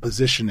understand my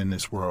position in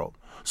this world.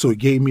 So it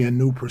gave me a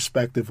new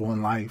perspective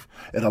on life.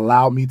 It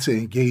allowed me to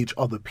engage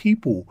other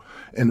people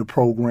in the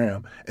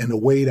program in a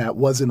way that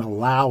wasn't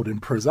allowed in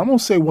prison. I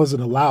won't say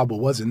wasn't allowed, but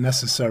wasn't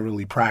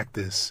necessarily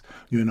practiced.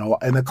 In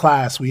the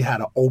class, we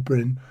had an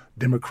open,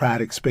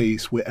 democratic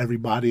space where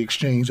everybody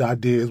exchanged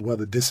ideas,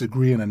 whether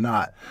disagreeing or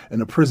not. In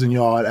the prison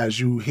yard, as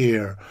you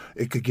hear,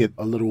 it could get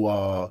a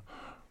little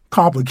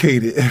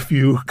complicated if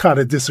you kind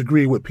of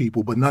disagree with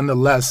people. But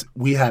nonetheless,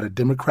 we had a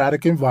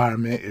democratic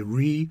environment. It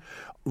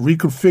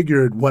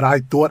reconfigured what I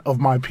thought of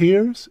my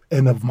peers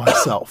and of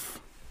myself.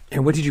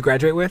 And what did you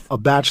graduate with? A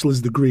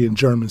bachelor's degree in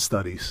German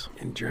studies.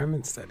 In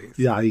German studies?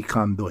 Yeah, ich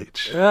kann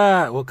Deutsch.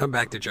 We'll come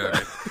back to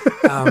German.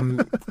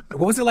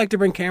 What was it like to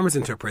bring cameras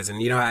into a prison?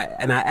 I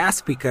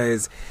ask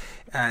because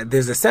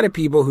there's a set of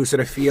people who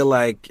sort of feel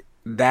like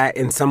that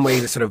in some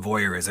ways is sort of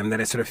voyeurism, that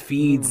it sort of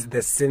feeds the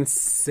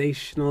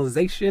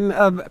sensationalization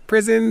of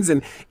prisons,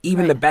 and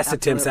even the best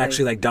attempts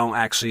actually don't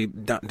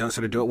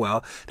sort of do it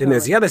well. Then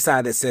there's the other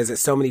side that says that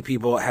so many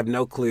people have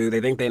no clue. They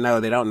think they know,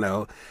 they don't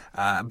know.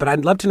 But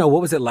I'd love to know,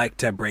 what was it like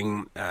to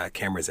bring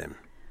cameras in?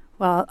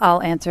 Well,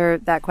 I'll answer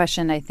that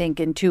question, I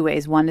think, in two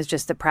ways. One is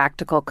just the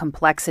practical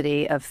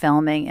complexity of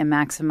filming in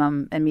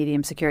maximum and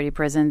medium security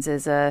prisons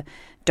is a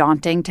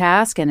daunting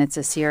task, and it's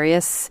a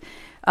serious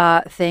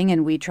thing.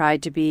 And we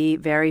tried to be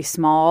very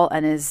small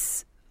and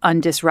as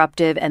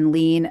undisruptive and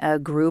lean a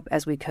group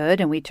as we could,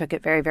 and we took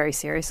it very, very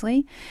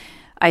seriously.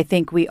 I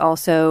think we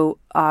also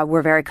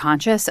were very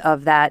conscious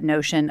of that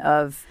notion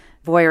of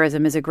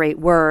voyeurism is a great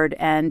word,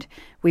 and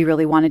we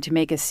really wanted to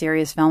make a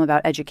serious film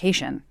about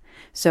education.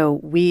 So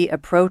we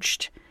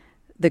approached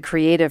the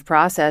creative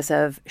process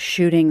of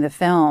shooting the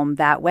film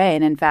that way.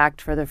 And in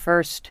fact, for the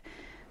first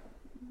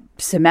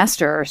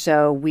semester or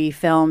so, we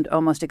filmed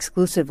almost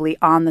exclusively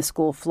on the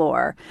school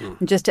floor.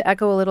 And just to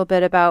echo a little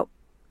bit about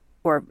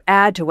or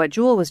add to what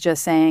Jewel was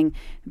just saying,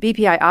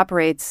 BPI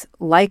operates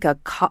like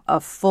a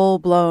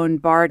full-blown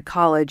Bard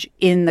college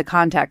in the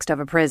context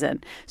of a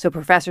prison. So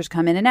professors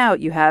come in and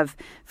out. You have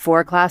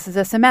 4 classes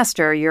a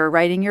semester. You're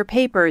writing your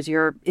papers.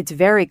 It's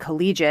very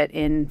collegiate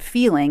in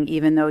feeling,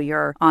 even though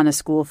you're on a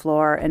school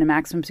floor in a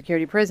maximum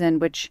security prison,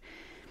 which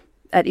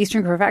at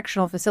Eastern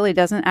Correctional Facility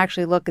doesn't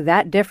actually look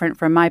that different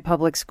from my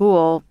public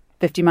school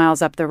 50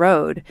 miles up the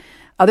road.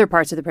 Other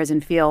parts of the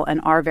prison feel and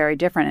are very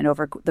different. And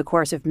over the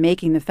course of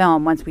making the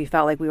film, once we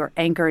felt like we were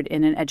anchored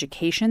in an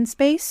education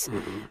space,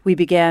 we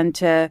began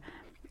to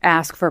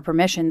ask for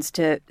permissions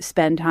to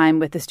spend time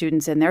with the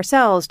students in their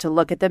cells, to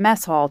look at the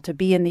mess hall, to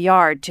be in the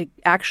yard, to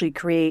actually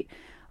create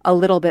a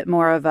little bit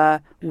more of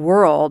a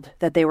world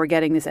that they were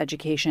getting this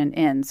education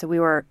in. So we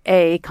were,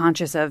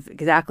 conscious of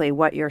exactly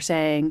what you're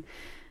saying,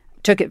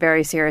 took it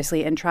very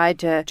seriously, and tried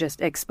to just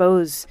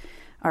expose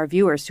our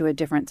viewers to a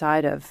different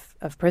side of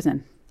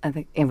prison. I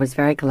think it was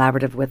very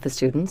collaborative with the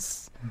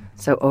students.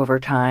 So over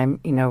time,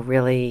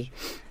 really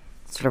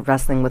sort of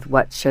wrestling with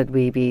what should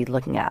we be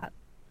looking at?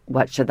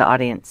 What should the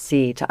audience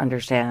see to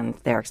understand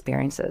their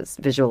experiences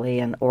visually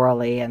and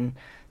orally and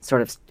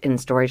sort of in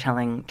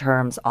storytelling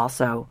terms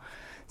also.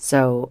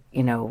 So,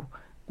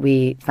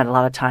 we spent a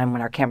lot of time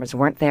when our cameras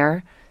weren't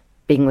there,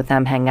 being with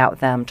them, hanging out with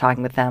them,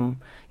 talking with them,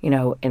 in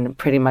a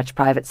pretty much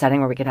private setting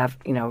where we could have,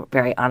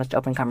 very honest,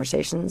 open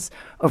conversations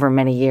over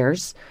many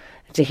years,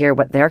 to hear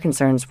what their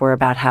concerns were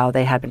about how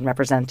they had been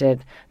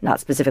represented, not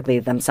specifically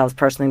themselves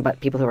personally, but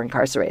people who were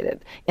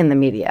incarcerated in the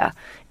media,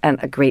 and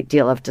a great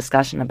deal of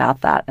discussion about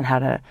that and how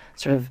to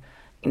sort of,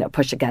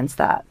 push against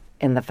that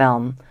in the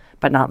film,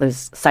 but not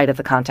lose sight of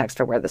the context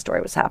for where the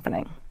story was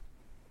happening.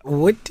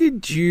 What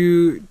did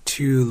you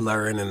two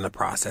learn in the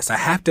process? I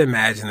have to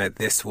imagine that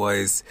this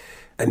was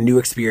a new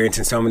experience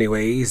in so many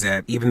ways,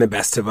 that even the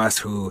best of us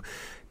who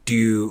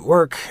do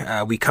work,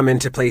 we come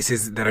into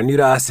places that are new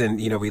to us and,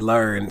 we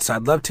learn. So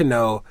I'd love to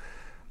know,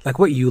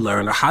 what you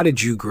learned, or how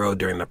did you grow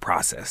during the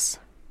process?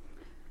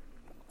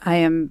 I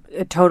am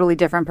a totally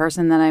different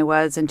person than I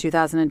was in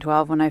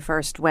 2012 when I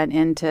first went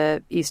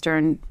into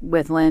Eastern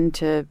with Lynn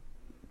to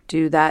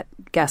do that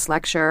guest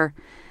lecture.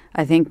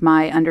 I think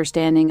my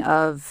understanding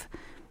of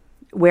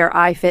where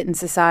I fit in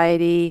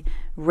society,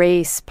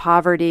 race,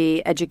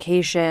 poverty,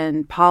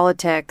 education,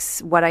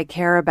 politics, what I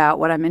care about,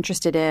 what I'm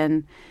interested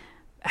in,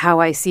 how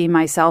I see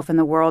myself in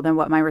the world, and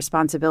what my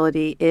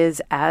responsibility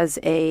is as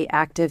a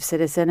active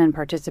citizen and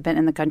participant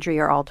in the country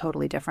are all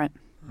totally different.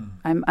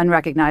 I'm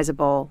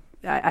unrecognizable.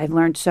 I've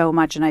learned so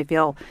much, and I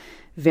feel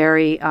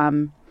very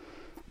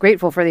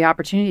grateful for the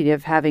opportunity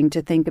of having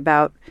to think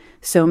about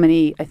so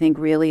many, I think,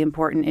 really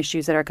important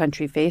issues that our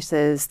country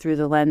faces through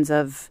the lens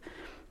of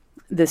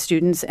the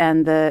students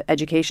and the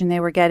education they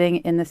were getting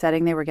in the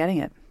setting they were getting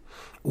it.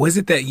 Was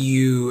it that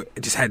you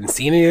just hadn't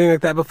seen anything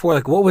like that before?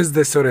 What was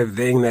the sort of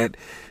thing that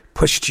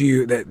pushed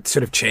you, that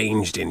sort of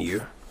changed in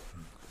you?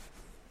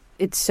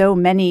 It's so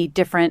many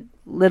different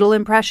little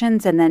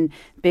impressions and then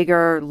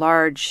bigger,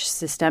 large,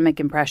 systemic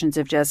impressions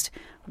of just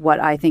what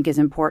I think is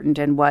important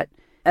and what,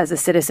 as a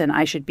citizen,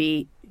 I should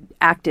be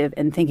active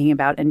and thinking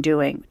about and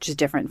doing, which is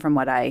different from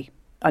what I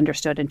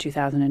understood in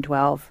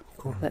 2012.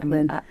 Cool.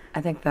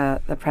 I think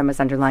the premise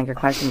underlying your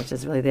question, which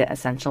is really the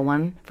essential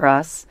one for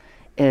us,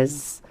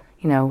 is,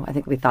 I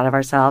think we thought of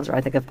ourselves, or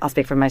I'll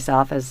speak for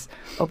myself, as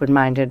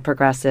open-minded,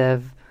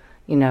 progressive,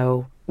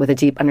 with a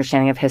deep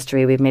understanding of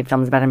history. We've made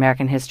films about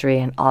American history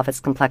and all of its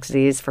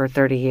complexities for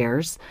 30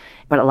 years.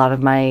 But a lot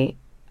of my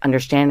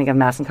understanding of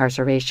mass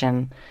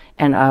incarceration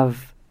and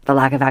of the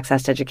lack of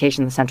access to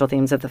education, the central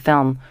themes of the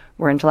film,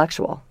 were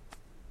intellectual.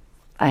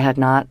 I had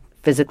not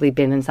physically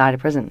been inside a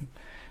prison.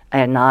 I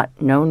had not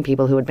known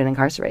people who had been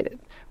incarcerated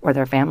or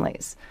their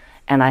families.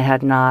 And I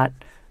had not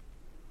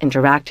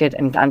interacted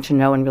and gotten to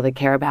know and really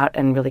care about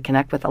and really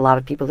connect with a lot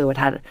of people who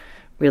had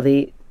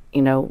really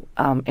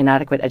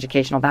inadequate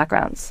educational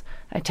backgrounds.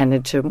 I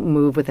tended to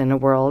move within a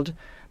world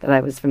that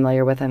I was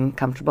familiar with and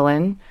comfortable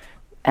in,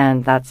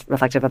 and that's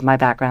reflective of my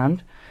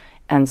background.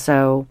 And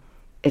so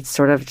it's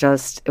sort of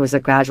it was a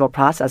gradual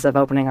process of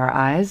opening our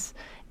eyes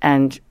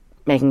and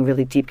making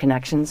really deep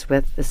connections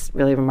with this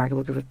really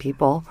remarkable group of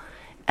people,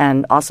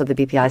 and also the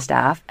BPI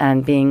staff,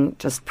 and being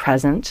just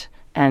present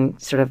and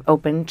sort of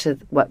open to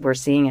what we're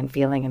seeing and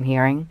feeling and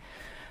hearing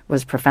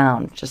was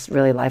profound, just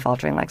really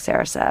life-altering, like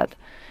Sarah said.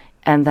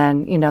 And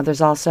then,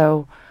 there's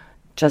also,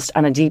 just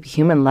on a deep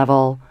human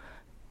level,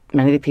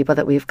 many of the people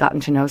that we've gotten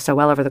to know so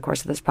well over the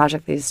course of this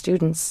project, these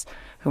students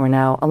who are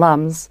now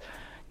alums,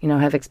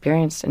 have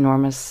experienced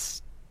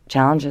enormous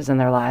challenges in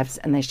their lives,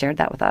 and they shared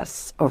that with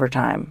us over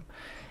time.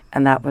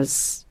 And that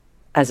was,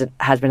 as it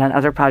has been on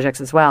other projects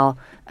as well,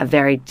 a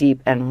very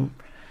deep and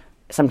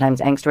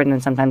sometimes angst-ridden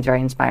and sometimes very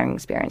inspiring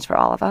experience for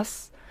all of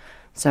us.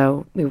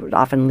 So we would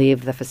often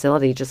leave the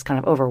facility just kind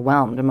of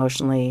overwhelmed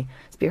emotionally,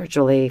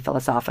 spiritually,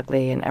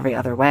 philosophically, and every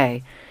other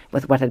way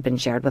with what had been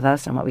shared with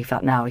us and what we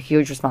felt now a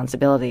huge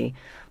responsibility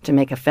to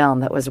make a film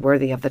that was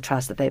worthy of the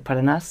trust that they put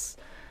in us,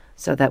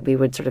 so that we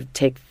would sort of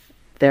take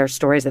their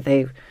stories that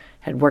they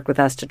had worked with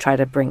us to try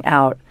to bring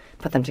out,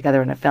 put them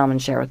together in a film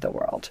and share with the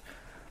world.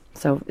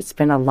 So it's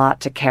been a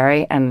lot to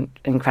carry and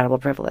incredible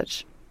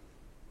privilege.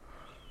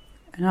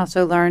 And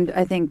also learned,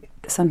 I think,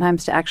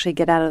 sometimes to actually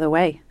get out of the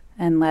way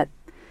and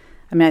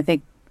I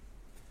think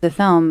the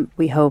film,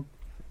 we hope,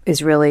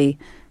 is really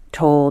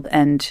told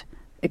and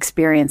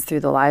experienced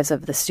through the lives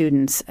of the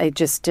students.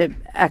 Just to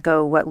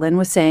echo what Lynn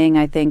was saying,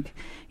 I think,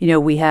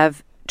 we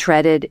have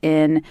treaded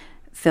in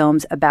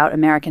films about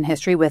American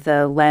history with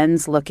a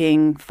lens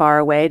looking far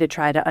away to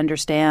try to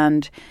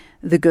understand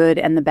the good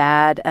and the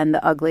bad and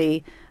the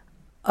ugly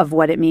of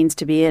what it means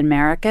to be an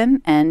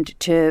American, and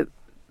to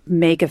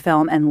make a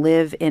film and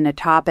live in a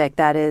topic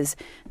that is,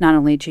 not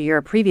only to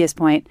your previous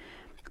point,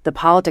 the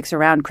politics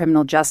around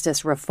criminal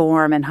justice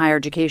reform and higher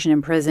education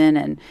in prison,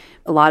 and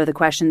a lot of the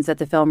questions that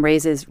the film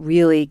raises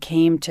really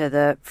came to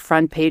the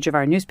front page of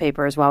our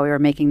newspapers while we were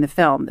making the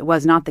film. It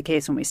was not the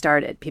case when we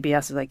started.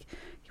 PBS was like,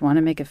 you want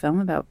to make a film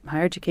about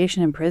higher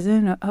education in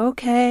prison?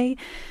 Okay.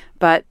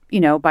 But,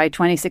 by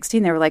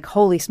 2016, they were like,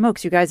 holy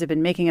smokes, you guys have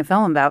been making a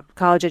film about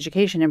college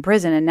education in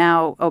prison, and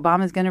now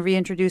Obama's going to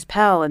reintroduce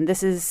Pell, and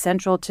this is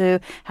central to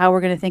how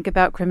we're going to think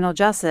about criminal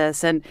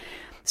justice. And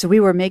so we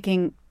were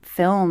making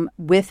film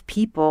with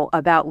people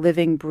about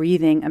living,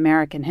 breathing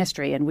American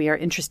history, and we are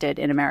interested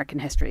in American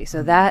history.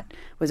 So that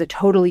was a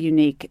totally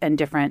unique and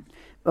different,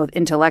 both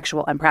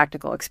intellectual and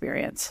practical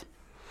experience.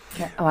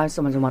 Yeah. I just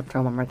want to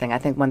throw one more thing. I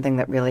think one thing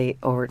that really,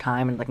 over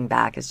time and looking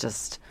back, has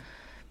just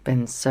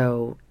been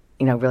so,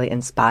 really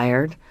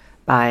inspired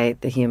by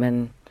the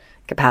human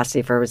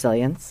capacity for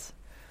resilience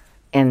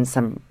in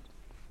the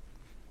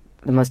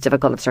most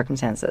difficult of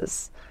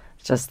circumstances.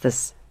 Just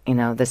this,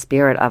 the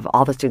spirit of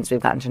all the students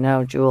we've gotten to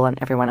know, Jewel and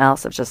everyone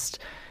else, of just,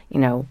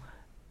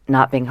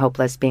 not being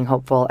hopeless, being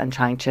hopeful, and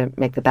trying to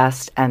make the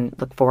best and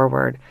look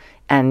forward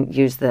and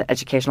use the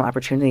educational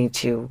opportunity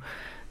to,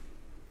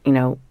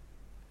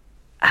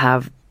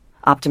 have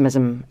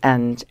optimism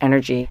and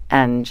energy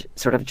and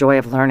sort of joy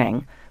of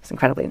learning. It's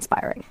incredibly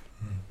inspiring.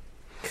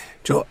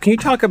 Joel, can you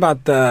talk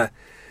about the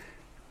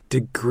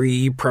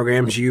degree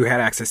programs you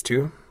had access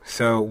to?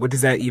 So what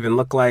does that even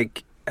look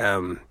like?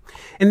 And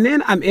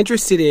then I'm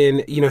interested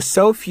in,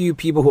 so few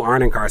people who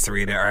aren't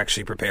incarcerated are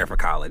actually prepared for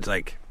college,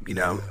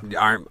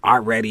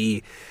 aren't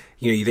ready.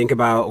 You think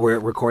about, we're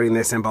recording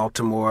this in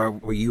Baltimore,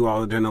 where you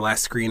all are doing the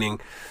last screening.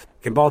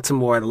 In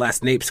Baltimore, the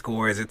last NAEP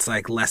scores, it's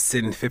like less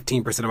than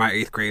 15% of our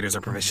 8th graders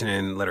are proficient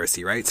in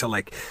literacy, right? So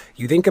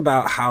you think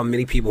about how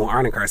many people who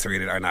aren't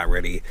incarcerated are not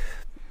ready.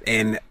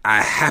 And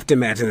I have to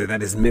imagine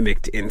that is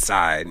mimicked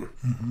inside.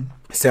 Mm-hmm.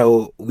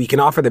 So we can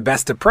offer the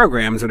best of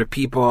programs, but if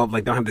people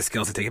don't have the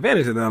skills to take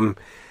advantage of them,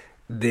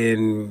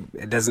 then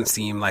it doesn't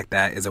seem like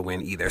that is a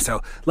win either. So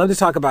love to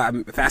talk about,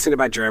 I'm fascinated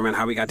by German,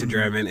 how we got to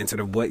German, and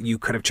sort of what you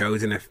could have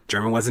chosen if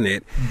German wasn't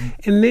it.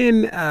 Mm-hmm. And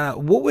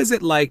then what was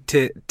it like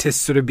to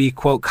sort of be,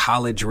 quote,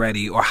 college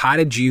ready, or how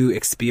did you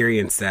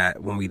experience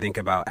that when we think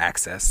about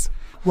access?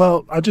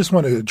 Well, I just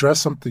want to address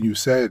something you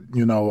said.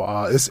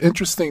 It's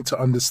interesting to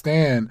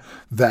understand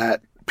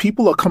that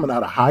people are coming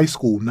out of high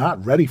school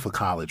not ready for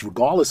college,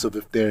 regardless of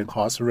if they're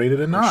incarcerated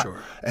or not.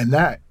 Sure. And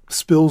that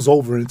spills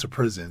over into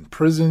prison.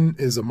 Prison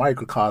is a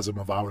microcosm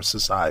of our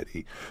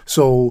society.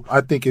 So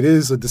I think it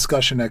is a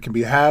discussion that can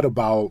be had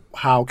about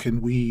how can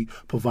we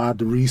provide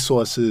the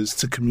resources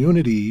to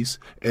communities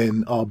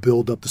and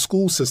build up the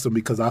school system,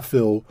 because I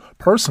feel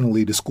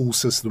personally the school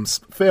systems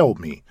failed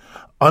me.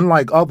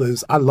 Unlike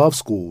others, I love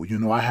school.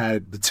 I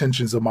had the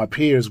tensions of my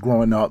peers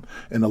growing up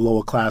in a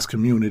lower class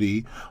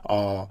community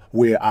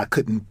where I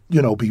couldn't,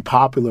 be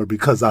popular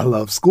because I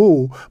love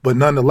school. But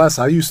nonetheless,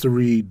 I used to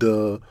read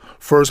the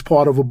first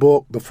part of a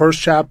book, the first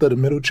chapter, the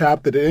middle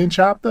chapter, the end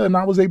chapter, and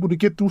I was able to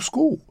get through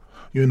school.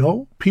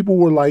 People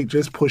were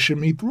just pushing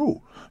me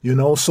through. You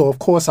know, so of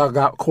course I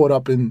got caught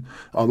up in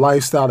a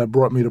lifestyle that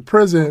brought me to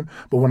prison.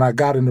 But when I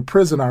got into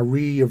prison, I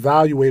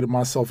reevaluated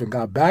myself and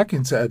got back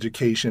into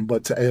education.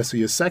 But to answer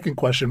your second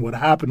question, what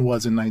happened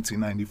was in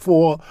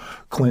 1994,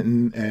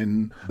 Clinton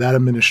and that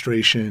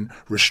administration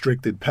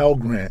restricted Pell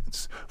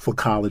Grants for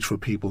college for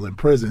people in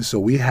prison. So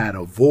we had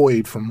a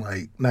void from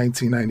like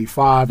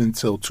 1995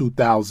 until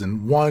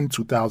 2001,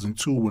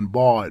 2002, when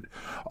Bard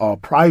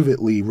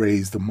privately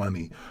raised the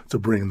money to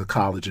bring the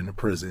college into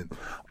prison.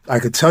 I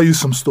could tell you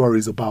some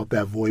stories about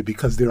that void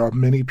because there are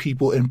many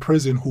people in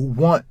prison who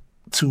want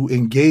to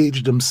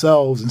engage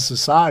themselves in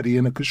society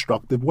in a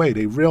constructive way.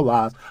 They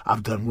realize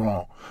I've done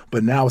wrong.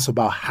 But now it's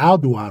about how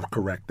do I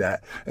correct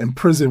that? And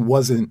prison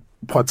wasn't,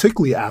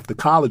 particularly after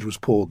college was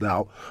pulled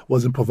out,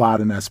 wasn't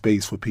providing that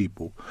space for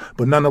people.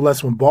 But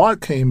nonetheless, when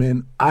Bard came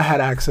in, I had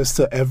access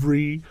to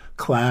every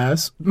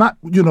class. Not,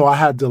 I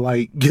had to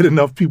like get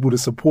enough people to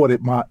support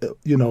it,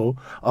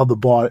 other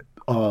Bard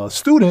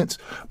students,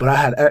 but I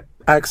had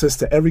access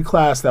to every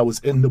class that was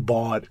in the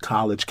Bard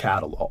College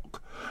catalog.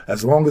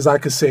 As long as I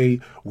could say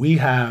we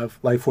have,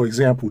 like, for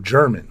example,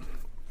 German.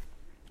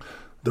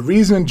 The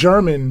reason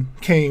German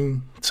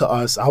came to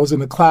us, I was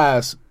in a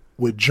class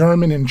with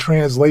German in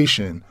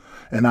translation,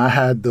 and I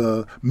had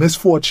the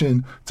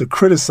misfortune to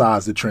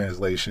criticize the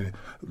translation.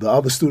 The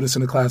other students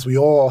in the class, we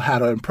all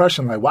had an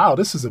impression like, wow,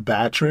 this is a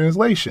bad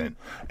translation.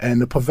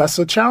 And the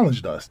professor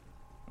challenged us.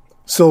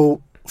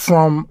 So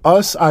from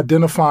us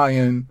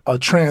identifying a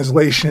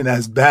translation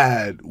as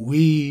bad,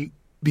 we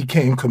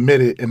became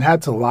committed and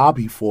had to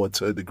lobby for it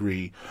to a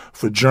degree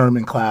for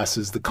German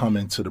classes to come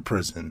into the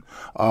prison.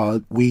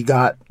 We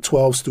got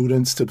 12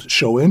 students to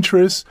show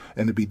interest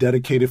and to be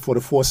dedicated for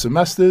the 4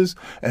 semesters.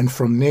 And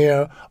from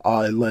there,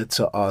 it led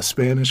to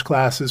Spanish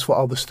classes for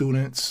other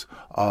students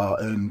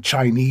and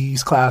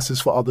Chinese classes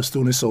for other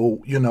students.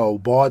 So,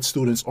 Bard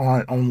students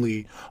aren't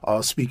only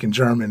speaking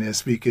German, they're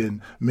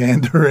speaking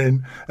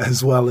Mandarin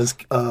as well as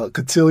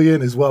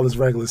Castilian as well as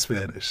regular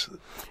Spanish.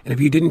 And if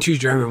you didn't choose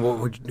German,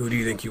 what do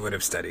you think you would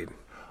have studied?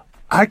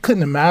 I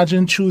couldn't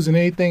imagine choosing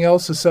anything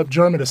else except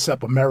German,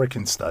 except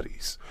American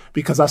studies,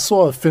 because I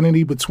saw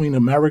affinity between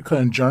America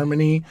and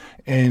Germany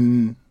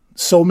in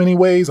so many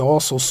ways. I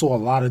also saw a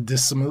lot of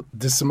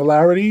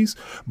dissimilarities.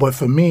 But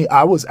for me,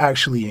 I was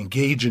actually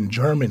engaging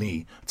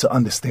Germany to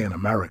understand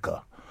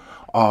America.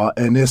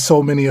 And there's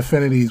so many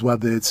affinities,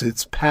 whether it's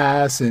its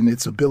past and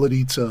its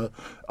ability to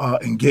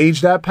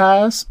engage that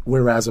past,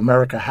 whereas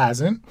America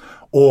hasn't,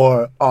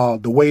 or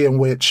the way in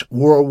which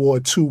World War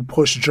II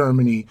pushed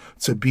Germany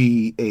to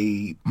be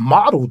a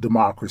model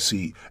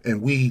democracy,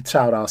 and we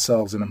tout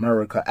ourselves in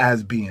America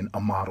as being a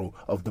model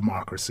of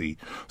democracy.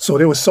 So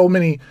there were so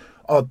many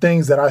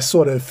things that I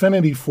saw the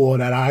affinity for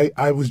that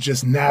I was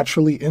just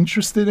naturally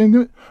interested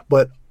in it.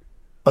 But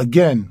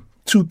again,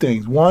 2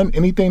 things. 1,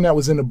 anything that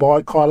was in the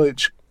Bard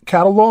College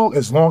catalog,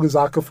 as long as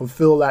I could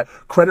fulfill that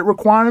credit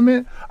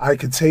requirement, I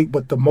could take.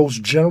 But the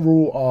most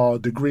general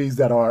degrees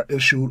that are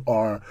issued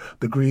are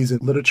degrees in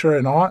literature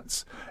and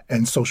arts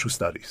and social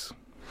studies.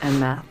 And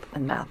math.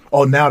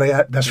 Oh, now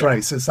that's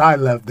right. Since I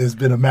left, there's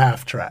been a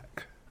math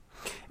track.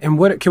 And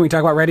what can we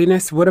talk about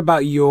readiness? What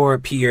about your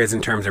peers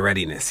in terms of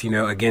readiness?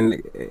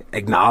 Again,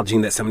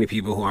 acknowledging that so many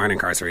people who aren't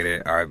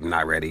incarcerated are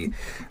not ready.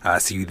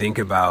 So you think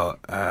about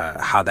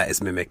how that is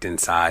mimicked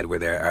inside where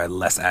there are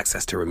less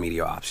access to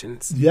remedial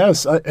options.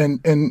 Yes,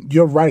 and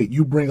you're right.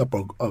 You bring up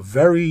a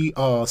very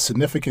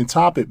significant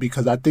topic,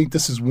 because I think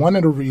this is one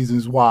of the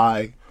reasons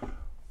why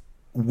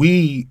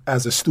we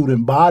as a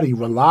student body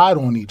relied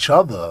on each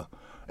other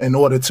in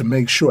order to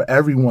make sure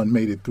everyone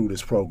made it through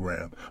this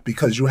program,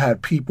 because you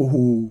had people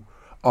who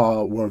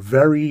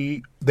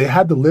they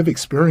had the lived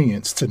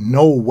experience to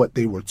know what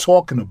they were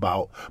talking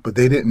about, but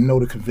they didn't know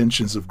the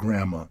conventions of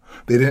grammar.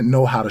 They didn't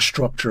know how to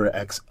structure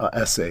an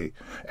essay.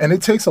 And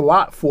it takes a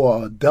lot for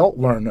an adult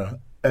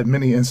learner at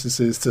many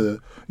instances to,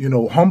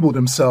 humble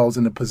themselves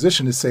in a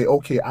position to say,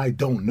 okay, I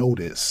don't know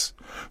this.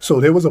 So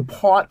there was a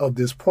part of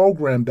this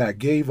program that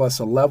gave us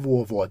a level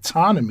of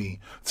autonomy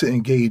to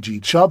engage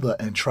each other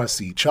and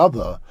trust each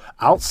other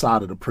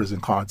outside of the prison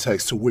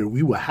context, to where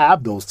we would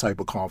have those type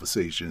of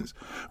conversations.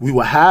 We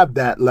would have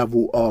that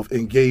level of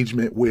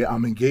engagement where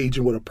I'm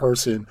engaging with a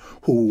person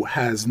who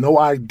has no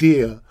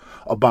idea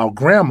about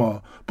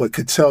grammar, but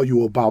could tell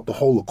you about the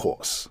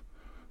Holocaust.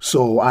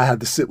 So I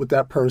had to sit with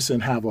that person,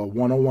 have a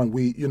one-on-one.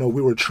 We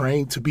were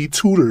trained to be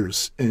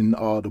tutors in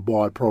the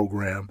Bard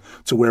program,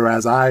 to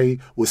whereas I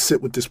would sit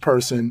with this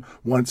person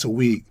once a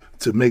week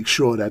to make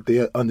sure that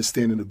they're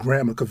understanding the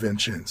grammar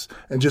conventions.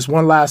 And just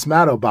one last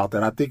matter about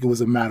that, I think it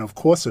was a matter of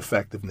course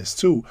effectiveness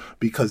too,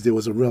 because there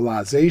was a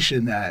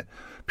realization that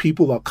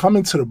people are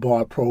coming to the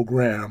Bard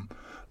program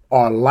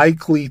are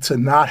likely to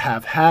not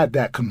have had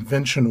that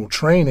conventional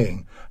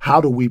training.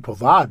 How do we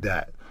provide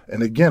that?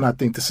 And again, I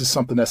think this is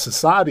something that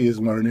society is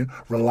learning,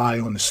 rely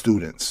on the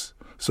students.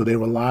 So they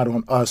relied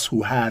on us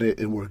who had it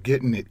and were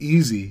getting it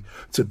easy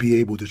to be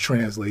able to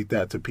translate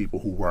that to people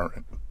who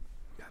weren't.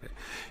 Got it.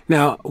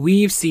 Now,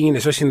 we've seen,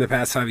 especially in the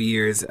past 5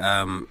 years,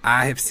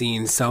 I have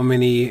seen so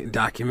many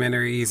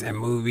documentaries and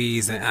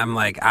movies, and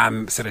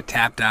I'm sort of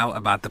tapped out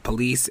about the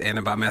police and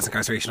about mass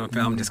incarceration on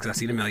film just because I've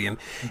seen a million.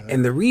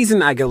 And the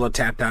reason I get a little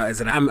tapped out is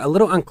that I'm a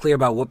little unclear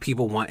about what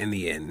people want in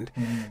the end.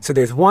 So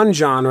there's one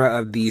genre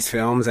of these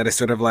films that is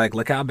sort of like,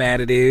 look how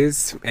bad it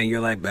is, and you're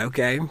like,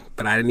 okay,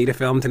 but I didn't need a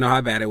film to know how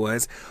bad it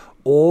was.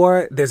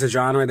 Or there's a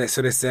genre that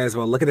sort of says,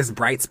 well, look at this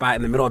bright spot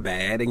in the middle of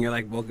bad. And you're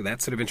like, well,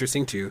 that's sort of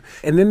interesting too.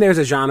 And then there's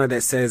a genre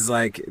that says,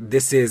 like,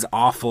 this is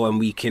awful and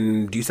we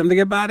can do something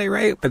about it,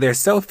 right? But there's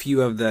so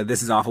few of the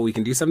this is awful, we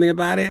can do something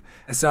about it.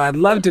 So I'd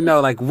love to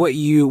know, like, what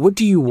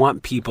do you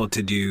want people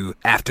to do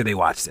after they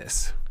watch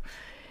this?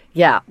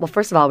 Yeah. Well,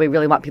 first of all, we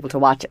really want people to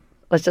watch it.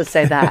 Let's just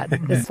say that.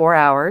 It's 4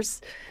 hours.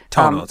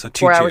 Total. So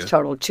 4 hours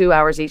total, 2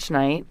 hours each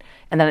night.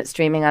 And then it's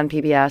streaming on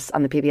PBS,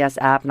 on the PBS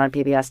app, and on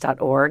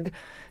pbs.org.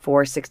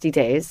 for 60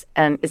 days.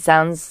 And it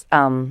sounds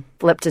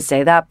flip to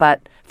say that,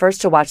 but first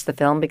to watch the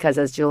film because,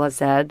 as Jewel has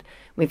said,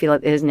 we feel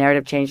it is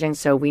narrative changing,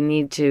 so we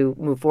need to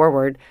move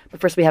forward. But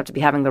first we have to be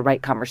having the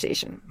right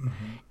conversation.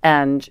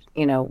 And,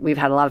 we've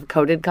had a lot of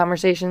coded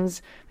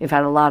conversations. We've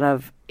had a lot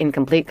of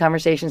incomplete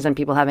conversations and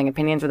people having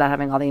opinions without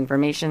having all the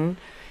information.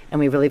 And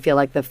we really feel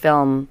like the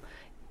film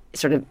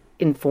sort of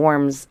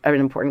informs an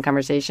important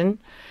conversation.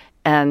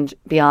 And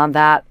beyond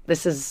that,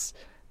 this is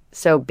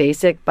so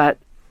basic but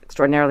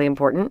extraordinarily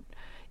important.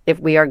 If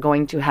we are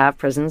going to have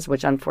prisons,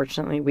 which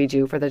unfortunately we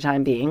do for the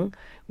time being,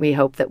 we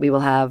hope that we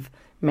will have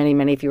many,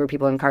 many fewer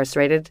people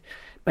incarcerated.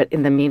 But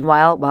in the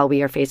meanwhile, while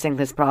we are facing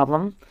this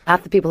problem,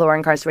 half the people who are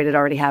incarcerated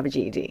already have a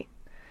GED.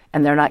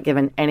 And they're not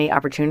given any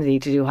opportunity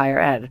to do higher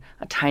ed.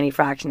 A tiny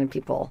fraction of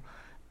people,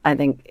 I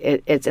think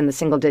it's in the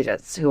single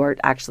digits, who are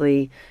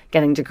actually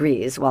getting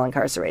degrees while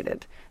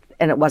incarcerated.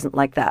 And it wasn't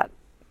like that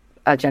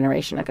a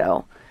generation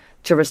ago.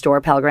 To restore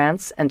Pell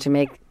Grants and to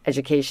make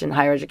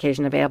higher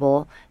education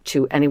available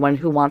to anyone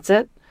who wants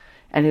it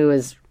and who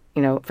is,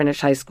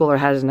 finished high school or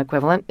has an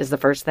equivalent is the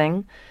first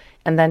thing.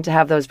 And then to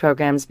have those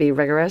programs be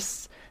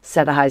rigorous,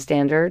 set a high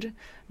standard,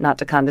 not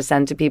to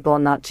condescend to people,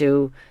 not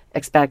to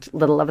expect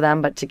little of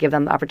them, but to give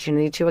them the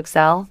opportunity to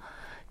excel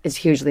is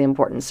hugely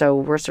important. So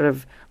we're sort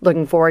of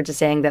looking forward to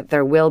saying that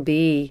there will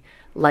be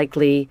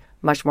likely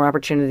much more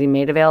opportunity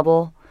made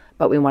available,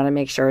 but we want to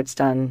make sure it's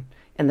done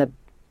in the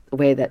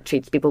way that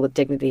treats people with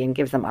dignity and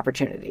gives them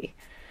opportunity.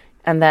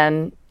 And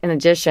then, in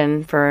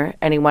addition, for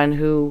anyone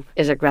who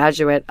is a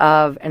graduate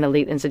of an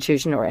elite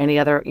institution or any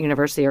other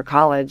university or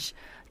college,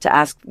 to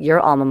ask your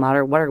alma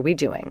mater, what are we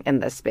doing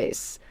in this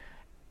space?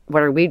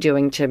 What are we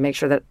doing to make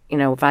sure that,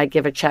 if I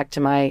give a check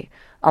to my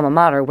alma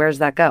mater, where does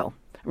that go?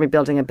 Are we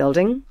building a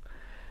building,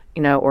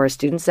 or a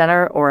student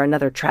center or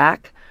another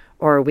track?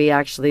 Or are we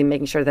actually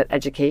making sure that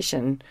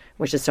education,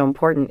 which is so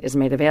important, is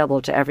made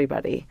available to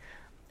everybody?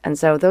 And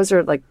so those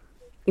are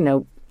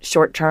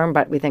short term,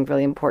 but we think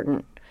really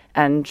important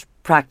and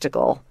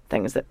practical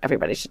things that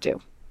everybody should do.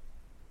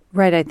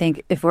 Right. I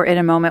think if we're in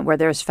a moment where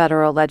there's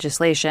federal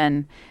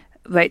legislation,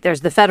 right,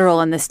 there's the federal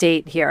and the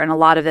state here, and a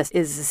lot of this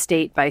is a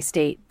state by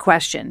state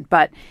question.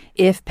 But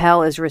if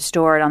Pell is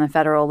restored on the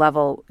federal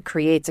level, it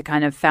creates a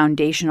kind of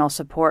foundational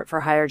support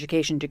for higher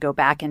education to go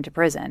back into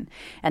prison.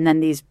 And then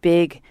these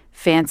big,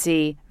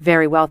 fancy,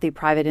 very wealthy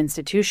private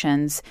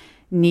institutions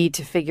need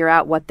to figure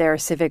out what their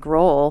civic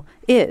role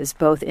is,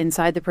 both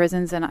inside the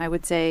prisons and I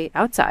would say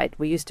outside.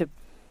 We used to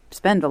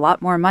spend a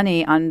lot more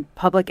money on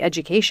public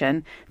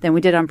education than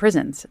we did on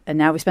prisons. And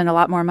now we spend a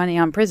lot more money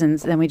on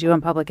prisons than we do on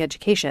public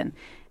education.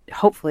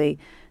 Hopefully,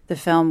 the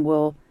film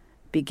will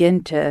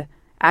begin to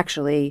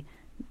actually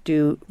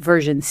do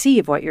version C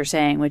of what you're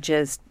saying, which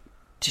is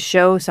to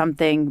show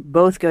something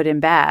both good and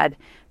bad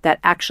that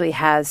actually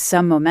has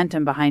some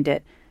momentum behind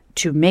it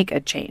to make a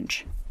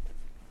change.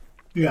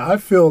 Yeah, I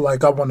feel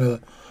like I want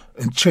to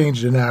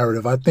change the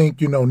narrative. I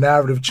think,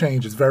 narrative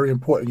change is very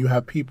important. You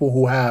have people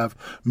who have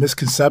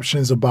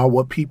misconceptions about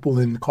what people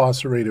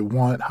incarcerated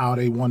want, how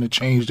they want to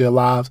change their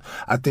lives.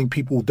 I think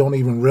people don't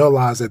even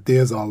realize that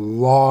there's a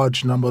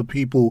large number of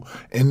people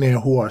in there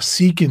who are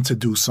seeking to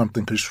do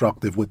something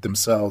constructive with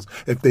themselves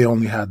if they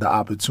only had the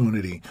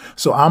opportunity.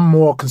 So I'm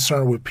more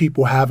concerned with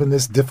people having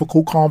this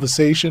difficult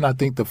conversation. I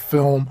think the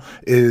film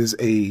is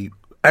a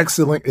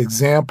excellent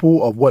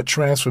example of what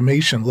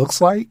transformation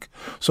looks like.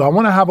 So I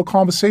want to have a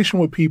conversation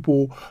with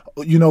people,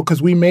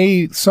 because we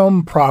made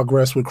some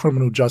progress with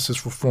criminal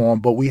justice reform,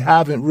 but we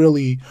haven't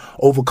really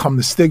overcome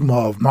the stigma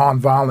of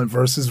nonviolent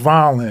versus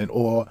violent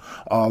or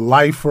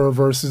lifer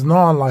versus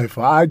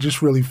non-lifer. I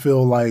just really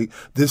feel like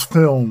this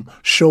film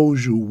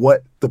shows you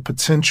what the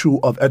potential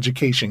of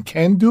education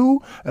can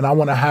do. And I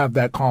want to have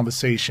that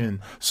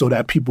conversation so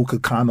that people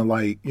could kind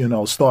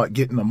of start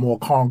getting a more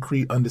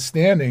concrete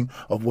understanding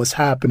of what's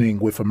happening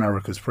with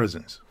America's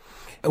prisons.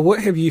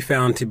 What have you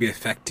found to be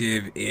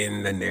effective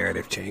in the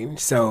narrative change?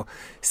 So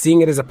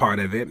seeing it as a part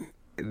of it,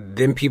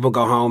 then people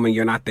go home and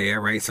you're not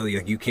there, right? So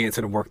you can't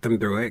sort of work them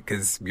through it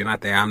because you're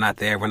not there, I'm not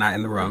there, we're not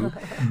in the room.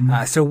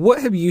 So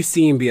what have you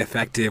seen be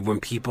effective when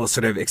people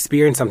sort of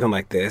experience something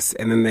like this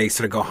and then they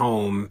sort of go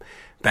home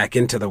back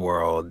into the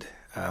world?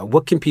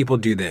 What can people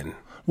do then?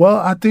 Well,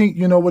 I think,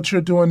 what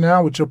you're doing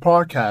now with your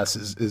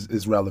podcast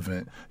is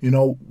relevant.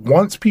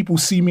 Once people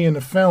see me in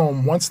the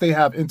film, once they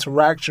have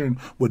interaction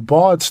with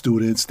Bard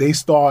students, they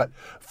start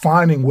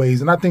finding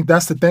ways. And I think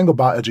that's the thing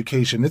about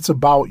education. It's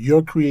about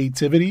your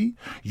creativity,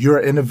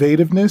 your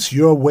innovativeness,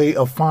 your way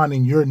of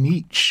finding your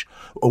niche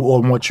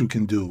on what you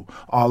can do.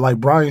 Like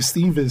Brian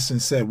Stevenson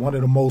said, one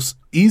of the most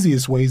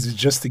easiest ways is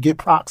just to get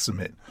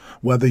proximate.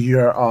 Whether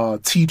you're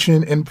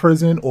teaching in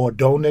prison or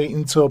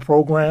donating to a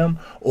program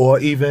or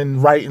even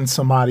writing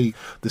somebody.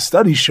 The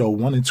studies show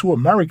 1 in 2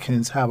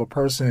 Americans have a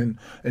person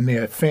in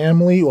their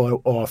family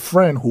or a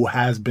friend who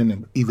has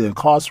been either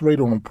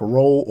incarcerated on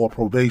parole or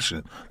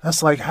probation.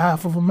 That's like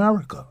half of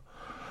America.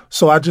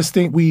 So I just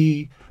think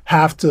we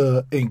have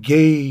to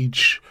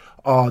engage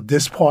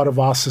this part of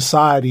our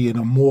society in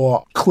a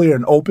more clear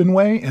and open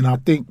way. And I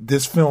think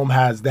this film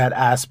has that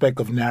aspect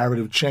of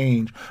narrative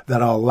change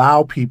that'll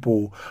allow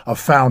people a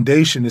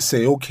foundation to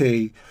say,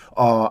 okay,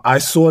 I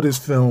saw this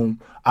film.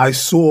 I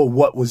saw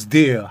what was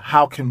there.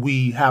 How can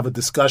we have a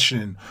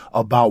discussion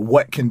about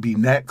what can be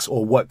next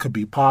or what could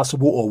be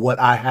possible or what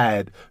I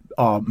had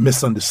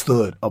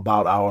misunderstood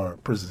about our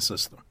prison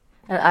system?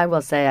 And I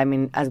will say,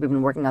 as we've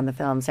been working on the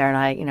film, Sarah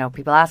and I,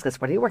 people ask us,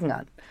 what are you working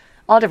on?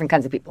 All different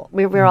kinds of people.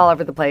 We're all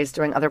over the place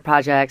doing other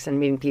projects and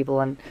meeting people,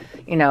 and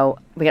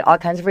we get all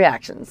kinds of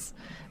reactions.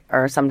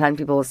 Or sometimes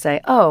people will say,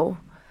 "Oh,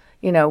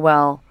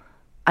 well,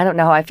 I don't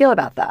know how I feel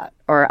about that,"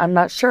 or "I'm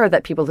not sure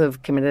that people who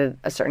have committed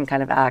a certain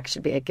kind of act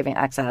should be giving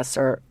access,"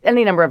 or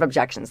any number of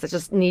objections. That's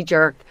just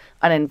knee-jerk,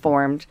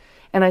 uninformed.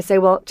 And I say,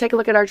 "Well, take a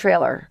look at our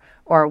trailer,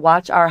 or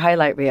watch our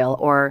highlight reel,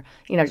 or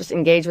just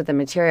engage with the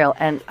material."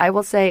 And I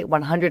will say,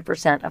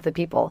 100% of the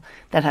people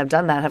that have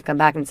done that have come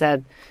back and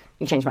said,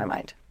 "You changed my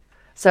mind."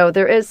 So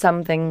there is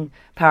something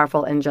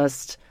powerful in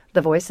just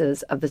the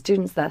voices of the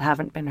students that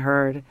haven't been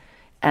heard,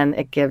 and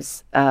it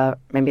gives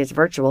maybe it's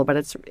virtual, but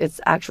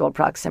it's actual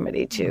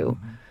proximity to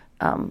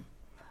a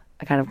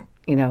kind of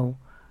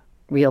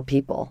real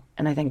people,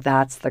 and I think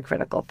that's the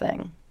critical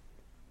thing.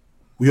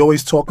 We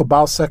always talk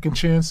about second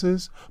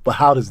chances, but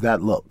how does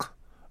that look?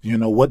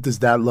 What does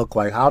that look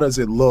like? How does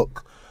it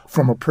look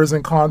from a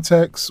prison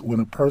context when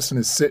a person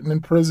is sitting in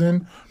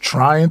prison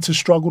trying to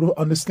struggle to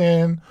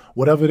understand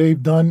whatever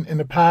they've done in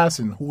the past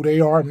and who they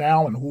are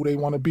now and who they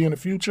want to be in the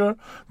future?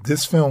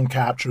 This film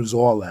captures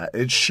all that.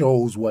 It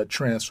shows what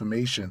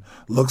transformation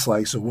looks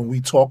like. So when we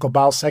talk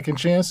about second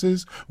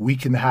chances, we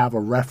can have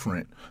a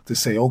referent to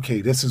say,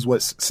 okay, this is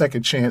what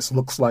second chance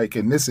looks like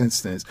in this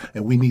instance,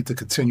 and we need to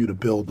continue to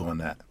build on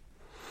that.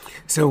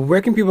 So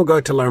where can people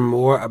go to learn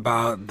more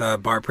about the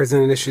Bard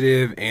Prison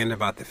Initiative and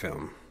about the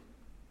film?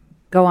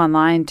 Go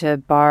online to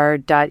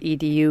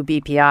bard.edu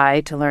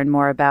BPI to learn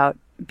more about.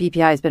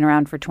 BPI has been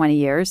around for 20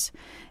 years.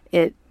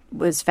 It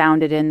was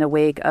founded in the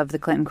wake of the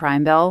Clinton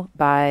crime bill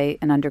by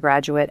an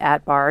undergraduate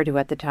at Bard who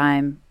at the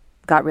time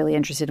got really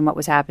interested in what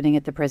was happening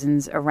at the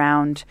prisons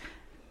around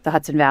the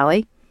Hudson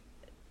Valley.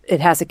 It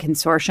has a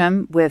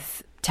consortium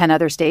with 10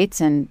 other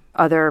states and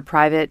other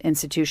private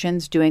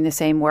institutions doing the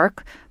same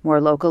work more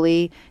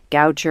locally,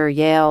 Goucher,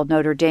 Yale,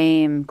 Notre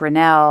Dame,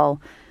 Grinnell.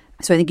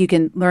 So I think you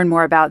can learn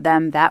more about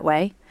them that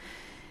way.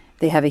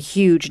 They have a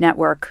huge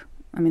network.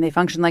 They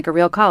function like a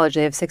real college.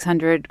 They have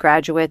 600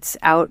 graduates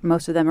out.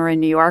 Most of them are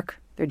in New York.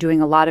 They're doing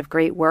a lot of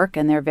great work,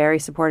 and they're very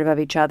supportive of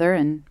each other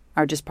and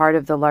are just part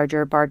of the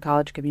larger Bard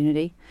College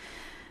community.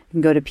 You can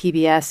go to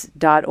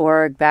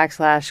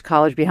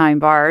pbs.org/college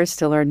behind bars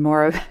to learn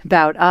more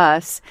about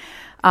us.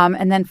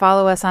 And then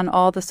follow us on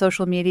all the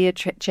social media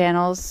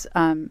channels,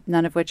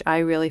 none of which I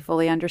really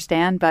fully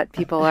understand, but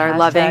people are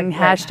loving.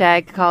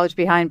 Hashtag College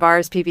Behind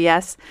Bars,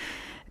 PBS,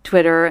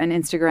 Twitter and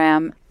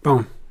Instagram.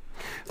 Boom.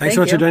 Thanks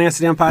so much for joining us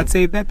today on Pod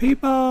Save the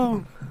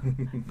People.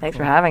 Thanks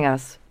for having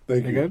us.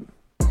 Thank you. Good.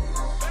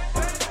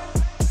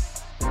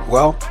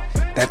 Well,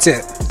 that's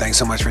it. Thanks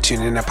so much for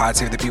tuning in to Pod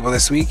Save the People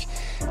this week.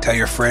 Tell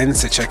your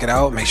friends to check it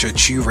out. Make sure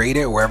to rate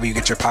it wherever you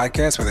get your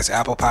podcasts, whether it's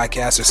Apple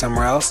Podcasts or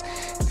somewhere else.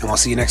 And we'll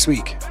see you next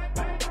week.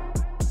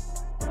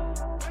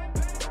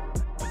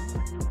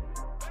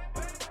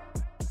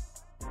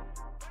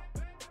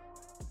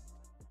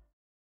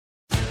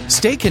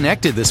 Stay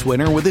connected this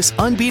winter with this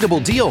unbeatable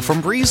deal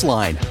from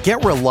BreezeLine.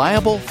 Get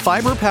reliable,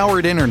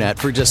 fiber-powered internet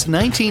for just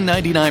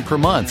 $19.99 per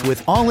month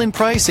with all-in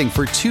pricing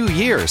for 2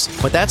 years.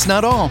 But that's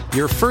not all.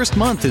 Your first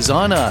month is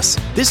on us.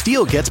 This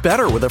deal gets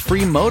better with a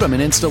free modem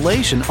and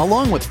installation,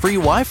 along with free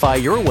Wi-Fi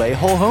your way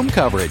whole home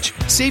coverage.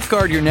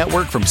 Safeguard your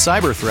network from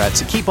cyber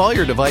threats and keep all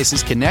your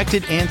devices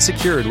connected and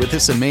secured with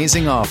this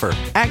amazing offer.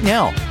 Act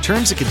now.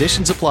 Terms and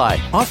conditions apply.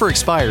 Offer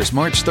expires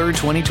March 3rd,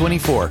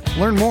 2024.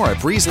 Learn more at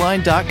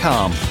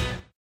breezeline.com.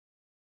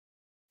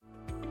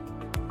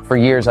 For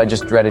years, I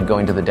just dreaded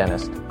going to the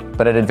dentist.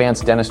 But at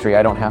Advanced Dentistry,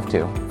 I don't have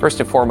to. First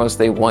and foremost,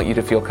 they want you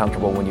to feel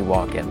comfortable when you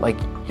walk in. Like,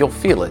 you'll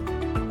feel it.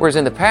 Whereas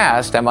in the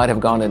past, I might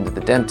have gone into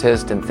the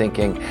dentist and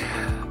thinking,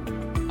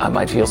 I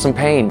might feel some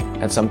pain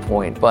at some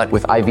point. But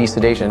with IV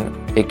sedation,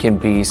 it can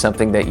be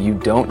something that you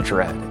don't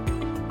dread.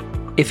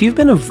 If you've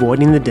been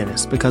avoiding the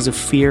dentist because of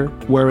fear,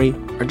 worry,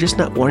 or just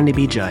not wanting to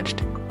be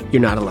judged,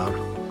 you're not alone.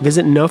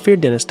 Visit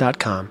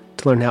nofeardentist.com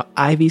to learn how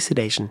IV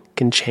sedation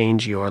can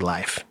change your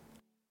life.